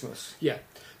Christmas. Yeah.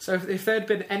 So if there had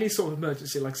been any sort of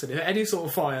emergency, like I said, any sort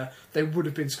of fire, they would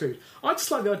have been screwed. I just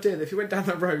like the idea that if you went down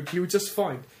that road, you would just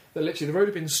find that literally the road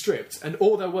had been stripped, and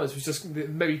all there was just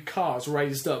maybe cars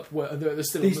raised up where they're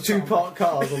still These on the two tarmac. parked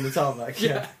cars on the tarmac.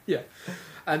 Yeah, yeah.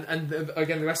 And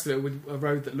again, the rest of it with a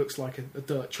road that looks like a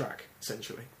dirt track,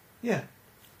 essentially. Yeah.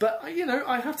 But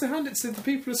I have to hand it to the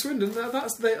people of Swindon.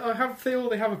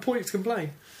 They have a point to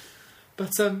complain.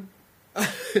 But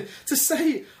to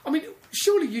say, I mean,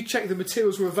 surely you checked the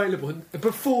materials were available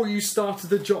before you started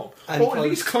the job, And or at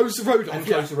least close the road off. And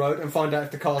close the road and find out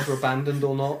if the cars were abandoned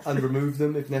or not, and remove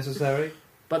them if necessary.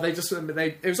 But it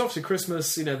was obviously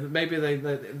Christmas. Maybe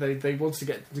they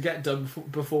wanted to get done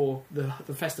before the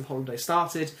festive holiday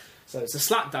started. So it's a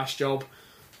slapdash job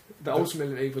that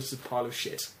ultimately was a pile of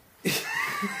shit.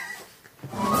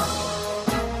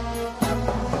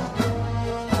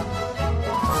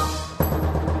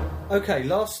 Okay,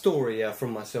 last story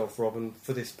from myself, Robin,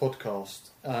 for this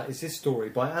podcast is this story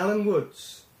by Alan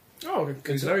Woods. Oh,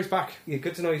 good to know he's back. Yeah,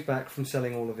 good to know he's back from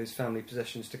selling all of his family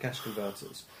possessions to cash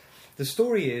converters. The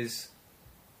story is...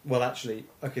 Well, actually,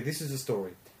 okay, this is the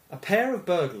story. A pair of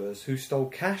burglars who stole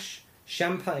cash,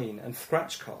 champagne and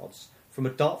scratch cards from a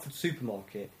Dartford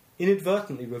supermarket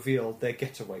inadvertently revealed their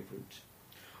getaway route.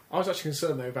 I was actually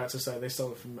concerned they were about to say they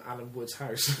stole it from Alan Wood's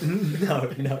house.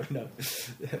 No.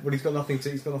 Well, he's got nothing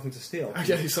to steal. Oh,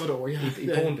 yeah, he sold it all. Yeah, He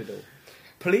pawned it all.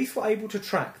 Police were able to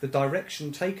track the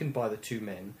direction taken by the two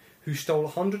men who stole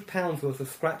 £100 worth of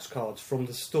scratch cards from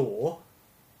the store.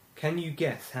 Can you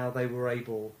guess how they were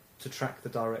able to track the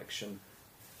direction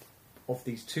of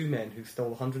these two men who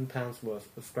stole £100 worth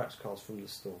of scratch cards from the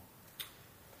store?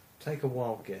 Take a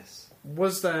wild guess.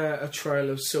 Was there a trail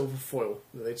of silver foil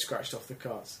that they'd scratched off the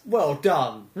cards? Well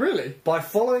done. Really? By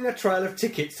following a trail of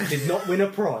tickets that did not win a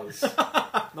prize.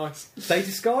 Nice. They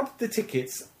discarded the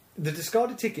tickets. The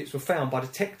discarded tickets were found by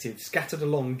detectives scattered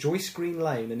along Joyce Green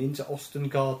Lane and into Austin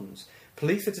Gardens.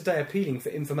 Police are today appealing for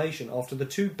information after the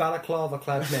two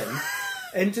balaclava-clad men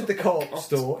entered the co-op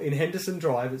store in Henderson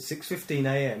Drive at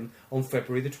 6:15am on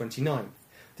February the 29th.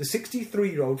 The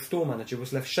 63-year-old store manager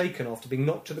was left shaken after being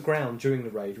knocked to the ground during the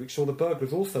raid, which saw the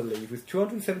burglars also leave with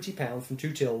 £270 from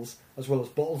two tills, as well as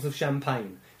bottles of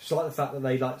champagne. Just like the fact that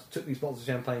they took these bottles of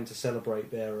champagne to celebrate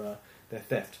their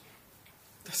theft.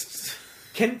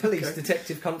 Kent Police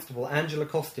Detective Constable Angela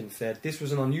Costin said this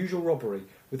was an unusual robbery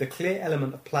with a clear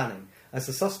element of planning, as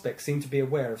the suspects seemed to be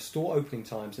aware of store opening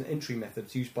times and entry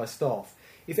methods used by staff.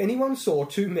 If anyone saw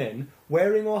two men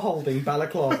wearing or holding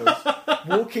balaclavas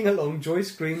walking along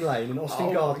Joyce Green Lane in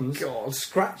Austin Gardens,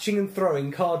 scratching and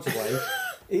throwing cards away,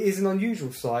 it is an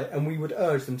unusual sight and we would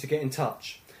urge them to get in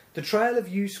touch. The trail of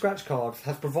used scratch cards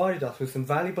has provided us with some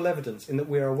valuable evidence in that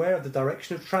we are aware of the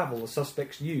direction of travel the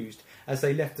suspects used as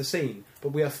they left the scene, but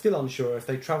we are still unsure if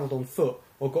they travelled on foot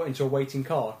or got into a waiting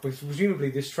car, because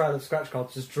presumably this trail of scratch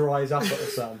cards just dries up at a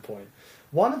certain point.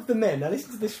 One of the men, now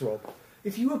listen to this, Rob,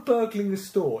 if you were burgling the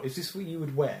store, is this what you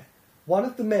would wear? One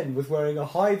of the men was wearing a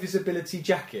high-visibility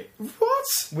jacket. What?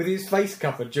 With his face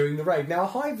covered during the raid. Now, a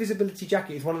high-visibility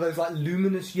jacket is one of those,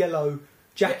 luminous yellow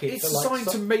jackets. It's designed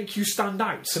to make you stand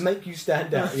out. To make you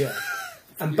stand out, yeah.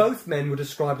 And both men were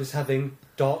described as having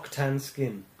dark tan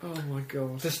skin. Oh, my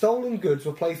God. The stolen goods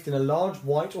were placed in a large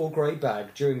white or grey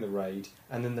bag during the raid,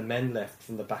 and then the men left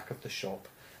from the back of the shop.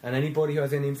 And anybody who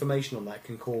has any information on that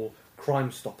can call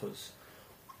Crime Stoppers.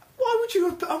 Why would you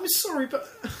have... I'm sorry, but...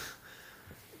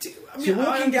 So you're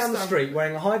walking down the street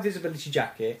wearing a high-visibility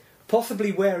jacket,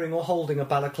 possibly wearing or holding a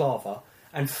balaclava,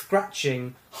 and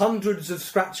scratching hundreds of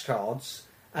scratch cards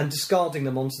and discarding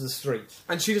them onto the street.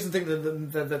 And she doesn't think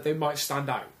that they might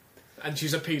stand out. And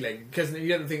she's appealing, because you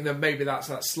don't think that maybe that's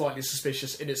slightly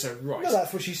suspicious in its own right. No,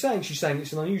 that's what she's saying. She's saying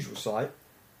it's an unusual sight.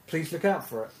 Please look out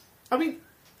for it. I mean...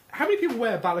 How many people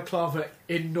wear balaclava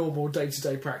in normal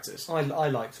day-to-day practice? I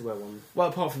like to wear one. Well,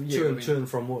 apart from you. To and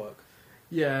from work.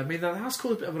 Yeah, I mean, that has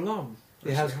caused a bit of an alarm.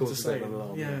 It has caused a bit of an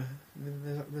alarm. Yeah.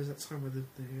 There's that time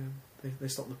where they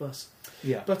stop the bus.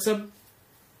 Yeah. But,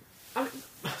 I mean,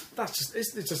 that's just...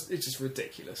 It's just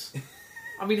ridiculous.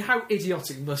 I mean, how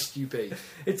idiotic must you be?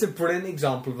 It's a brilliant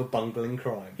example of a bungling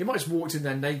crime. You might have just walked in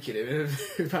there naked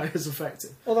if that is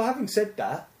effective. Although, having said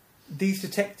that, these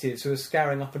detectives who are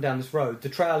scouring up and down this road, the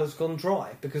trail has gone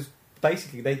dry because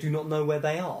basically they do not know where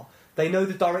they are. They know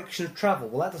the direction of travel.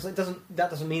 Well, that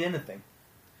doesn't mean anything.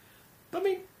 I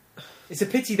mean, It's a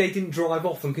pity they didn't drive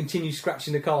off and continue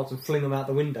scratching the cards and fling them out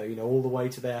the window, all the way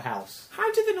to their house.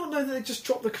 How did they not know that they just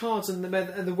dropped the cards and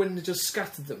the wind had just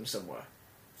scattered them somewhere?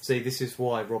 See, this is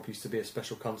why Rob used to be a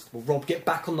special constable. Rob, get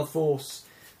back on the force.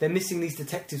 They're missing these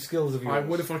detective skills of yours. I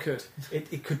would if I could.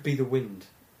 It could be the wind.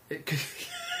 It could...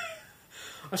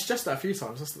 I stressed that a few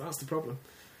times. That's the problem.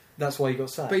 That's why you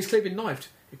got sacked. But he's clearly been knifed.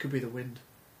 It could be the wind.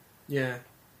 Yeah.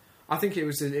 I think it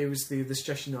was the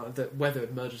suggestion that weather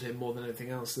had murdered him more than anything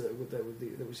else that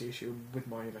was the issue with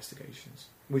my investigations.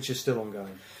 Which is still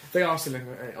ongoing. They are still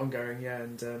ongoing, yeah,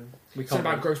 and it's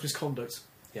about gross misconduct.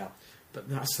 Yeah. But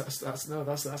that's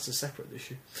a separate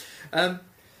issue.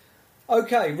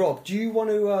 Okay, Rob, do you want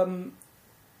to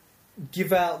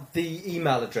give out the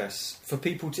email address for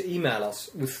people to email us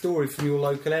with stories from your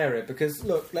local area? Because,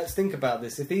 look, let's think about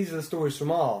this. If these are the stories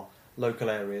from our local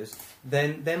areas,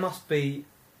 then there must be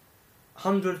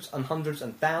hundreds and hundreds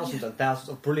and thousands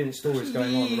of brilliant stories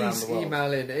going on around the world.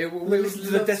 Email in. Listen to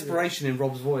the desperation in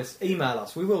Rob's voice. Email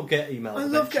us. We will get emails. I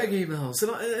love getting emails,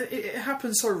 and it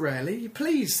happens so rarely.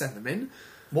 Please send them in.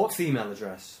 What's the email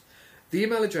address? The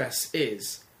email address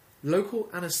is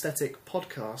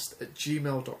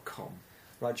localanestheticpodcast@gmail.com.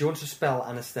 Right, do you want to spell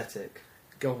anaesthetic?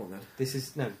 Go on then.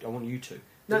 I want you to.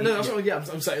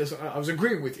 I'm saying, I was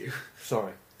agreeing with you.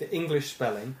 Sorry. The English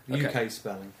spelling, Okay. UK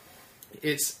spelling.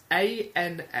 It's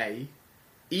ANAESTHR...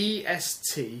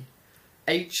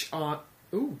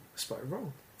 Ooh, I spelled it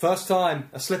wrong. First time,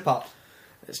 a slip up.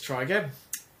 Let's try again.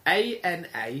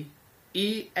 ANAESTHETIC.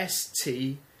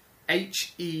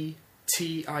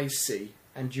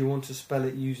 And do you want to spell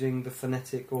it using the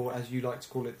phonetic, or as you like to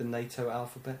call it, the NATO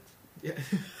alphabet? Yeah.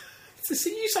 See,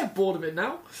 you so bored of it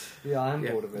now. Yeah, I am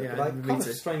bored of it, yeah, but I me kind too.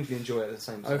 of strangely enjoy it at the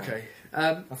same time. Okay.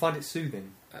 I find it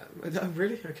soothing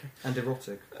Really? Okay. and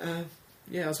erotic.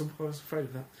 Yeah, I was afraid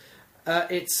of that.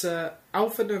 It's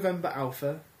Alpha November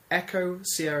Alpha, Echo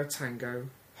Sierra Tango,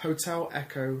 Hotel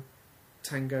Echo,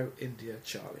 Tango India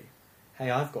Charlie. Hey,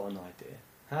 I've got an idea.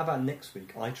 How about next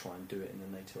week I try and do it in the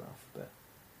NATO alphabet?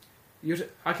 If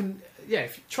you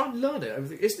try and learn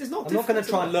it. It's not. I'm not going to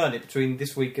try and learn it between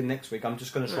this week and next week. I'm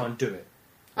just going to try and do it.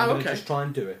 I'm going to just try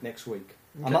and do it next week.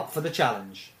 Okay. I'm up for the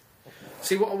challenge.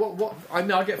 See, what I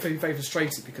know, I get very, very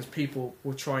frustrated because people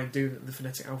will try and do the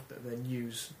phonetic alphabet and then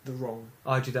use the wrong...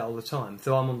 I do that all the time.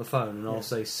 So I'm on the phone and I'll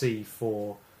say C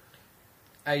for...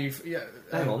 Hang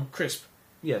on. Crisp.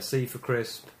 Yeah, C for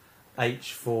crisp,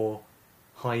 H for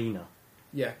hyena.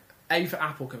 Yeah. A for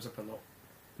apple comes up a lot.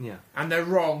 Yeah. And they're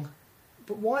wrong.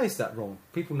 But why is that wrong?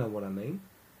 People know what I mean.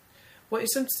 Well,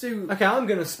 it's something to do... Okay, I'm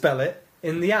going to spell it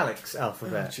in the Alex Oh,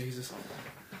 alphabet. Jesus.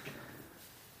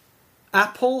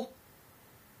 Apple...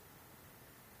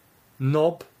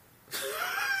 Knob...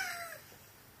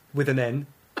 with an N.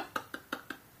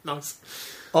 Nice.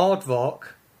 Aardvark.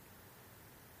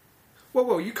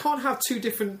 Well, you can't have two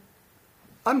different...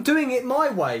 I'm doing it my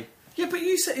way. Yeah, but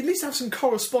you said at least have some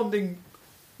corresponding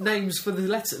names for the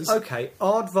letters. Okay,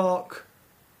 aardvark...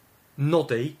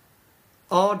 Noddy.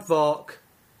 Aardvark...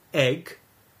 Egg.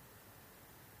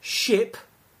 Ship.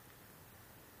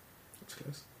 That's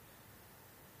close.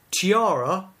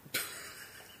 Tiara.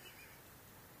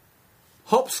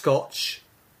 Hopscotch.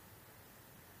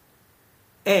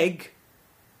 Egg.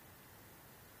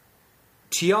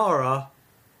 Tiara.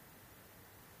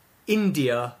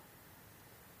 India.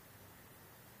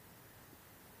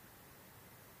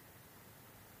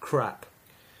 Crap.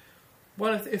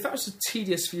 Well, if that was as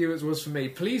tedious for you as it was for me,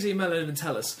 please email in and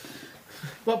tell us.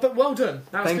 Well, but well done.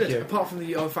 That was Thank good. you. Apart from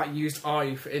the fact you used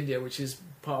I for India, which is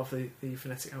part of the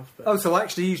phonetic alphabet. Oh, so I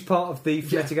actually used part of the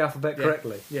phonetic alphabet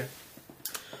correctly. Yeah.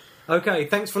 Okay,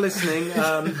 thanks for listening.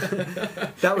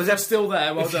 That was If you're still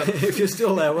there, well done. If you're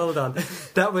still there, well done.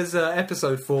 That was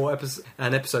episode 4,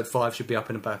 and episode 5 should be up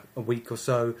in about a week or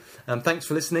so. Thanks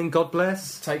for listening. God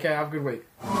bless. Take care. Have a good week.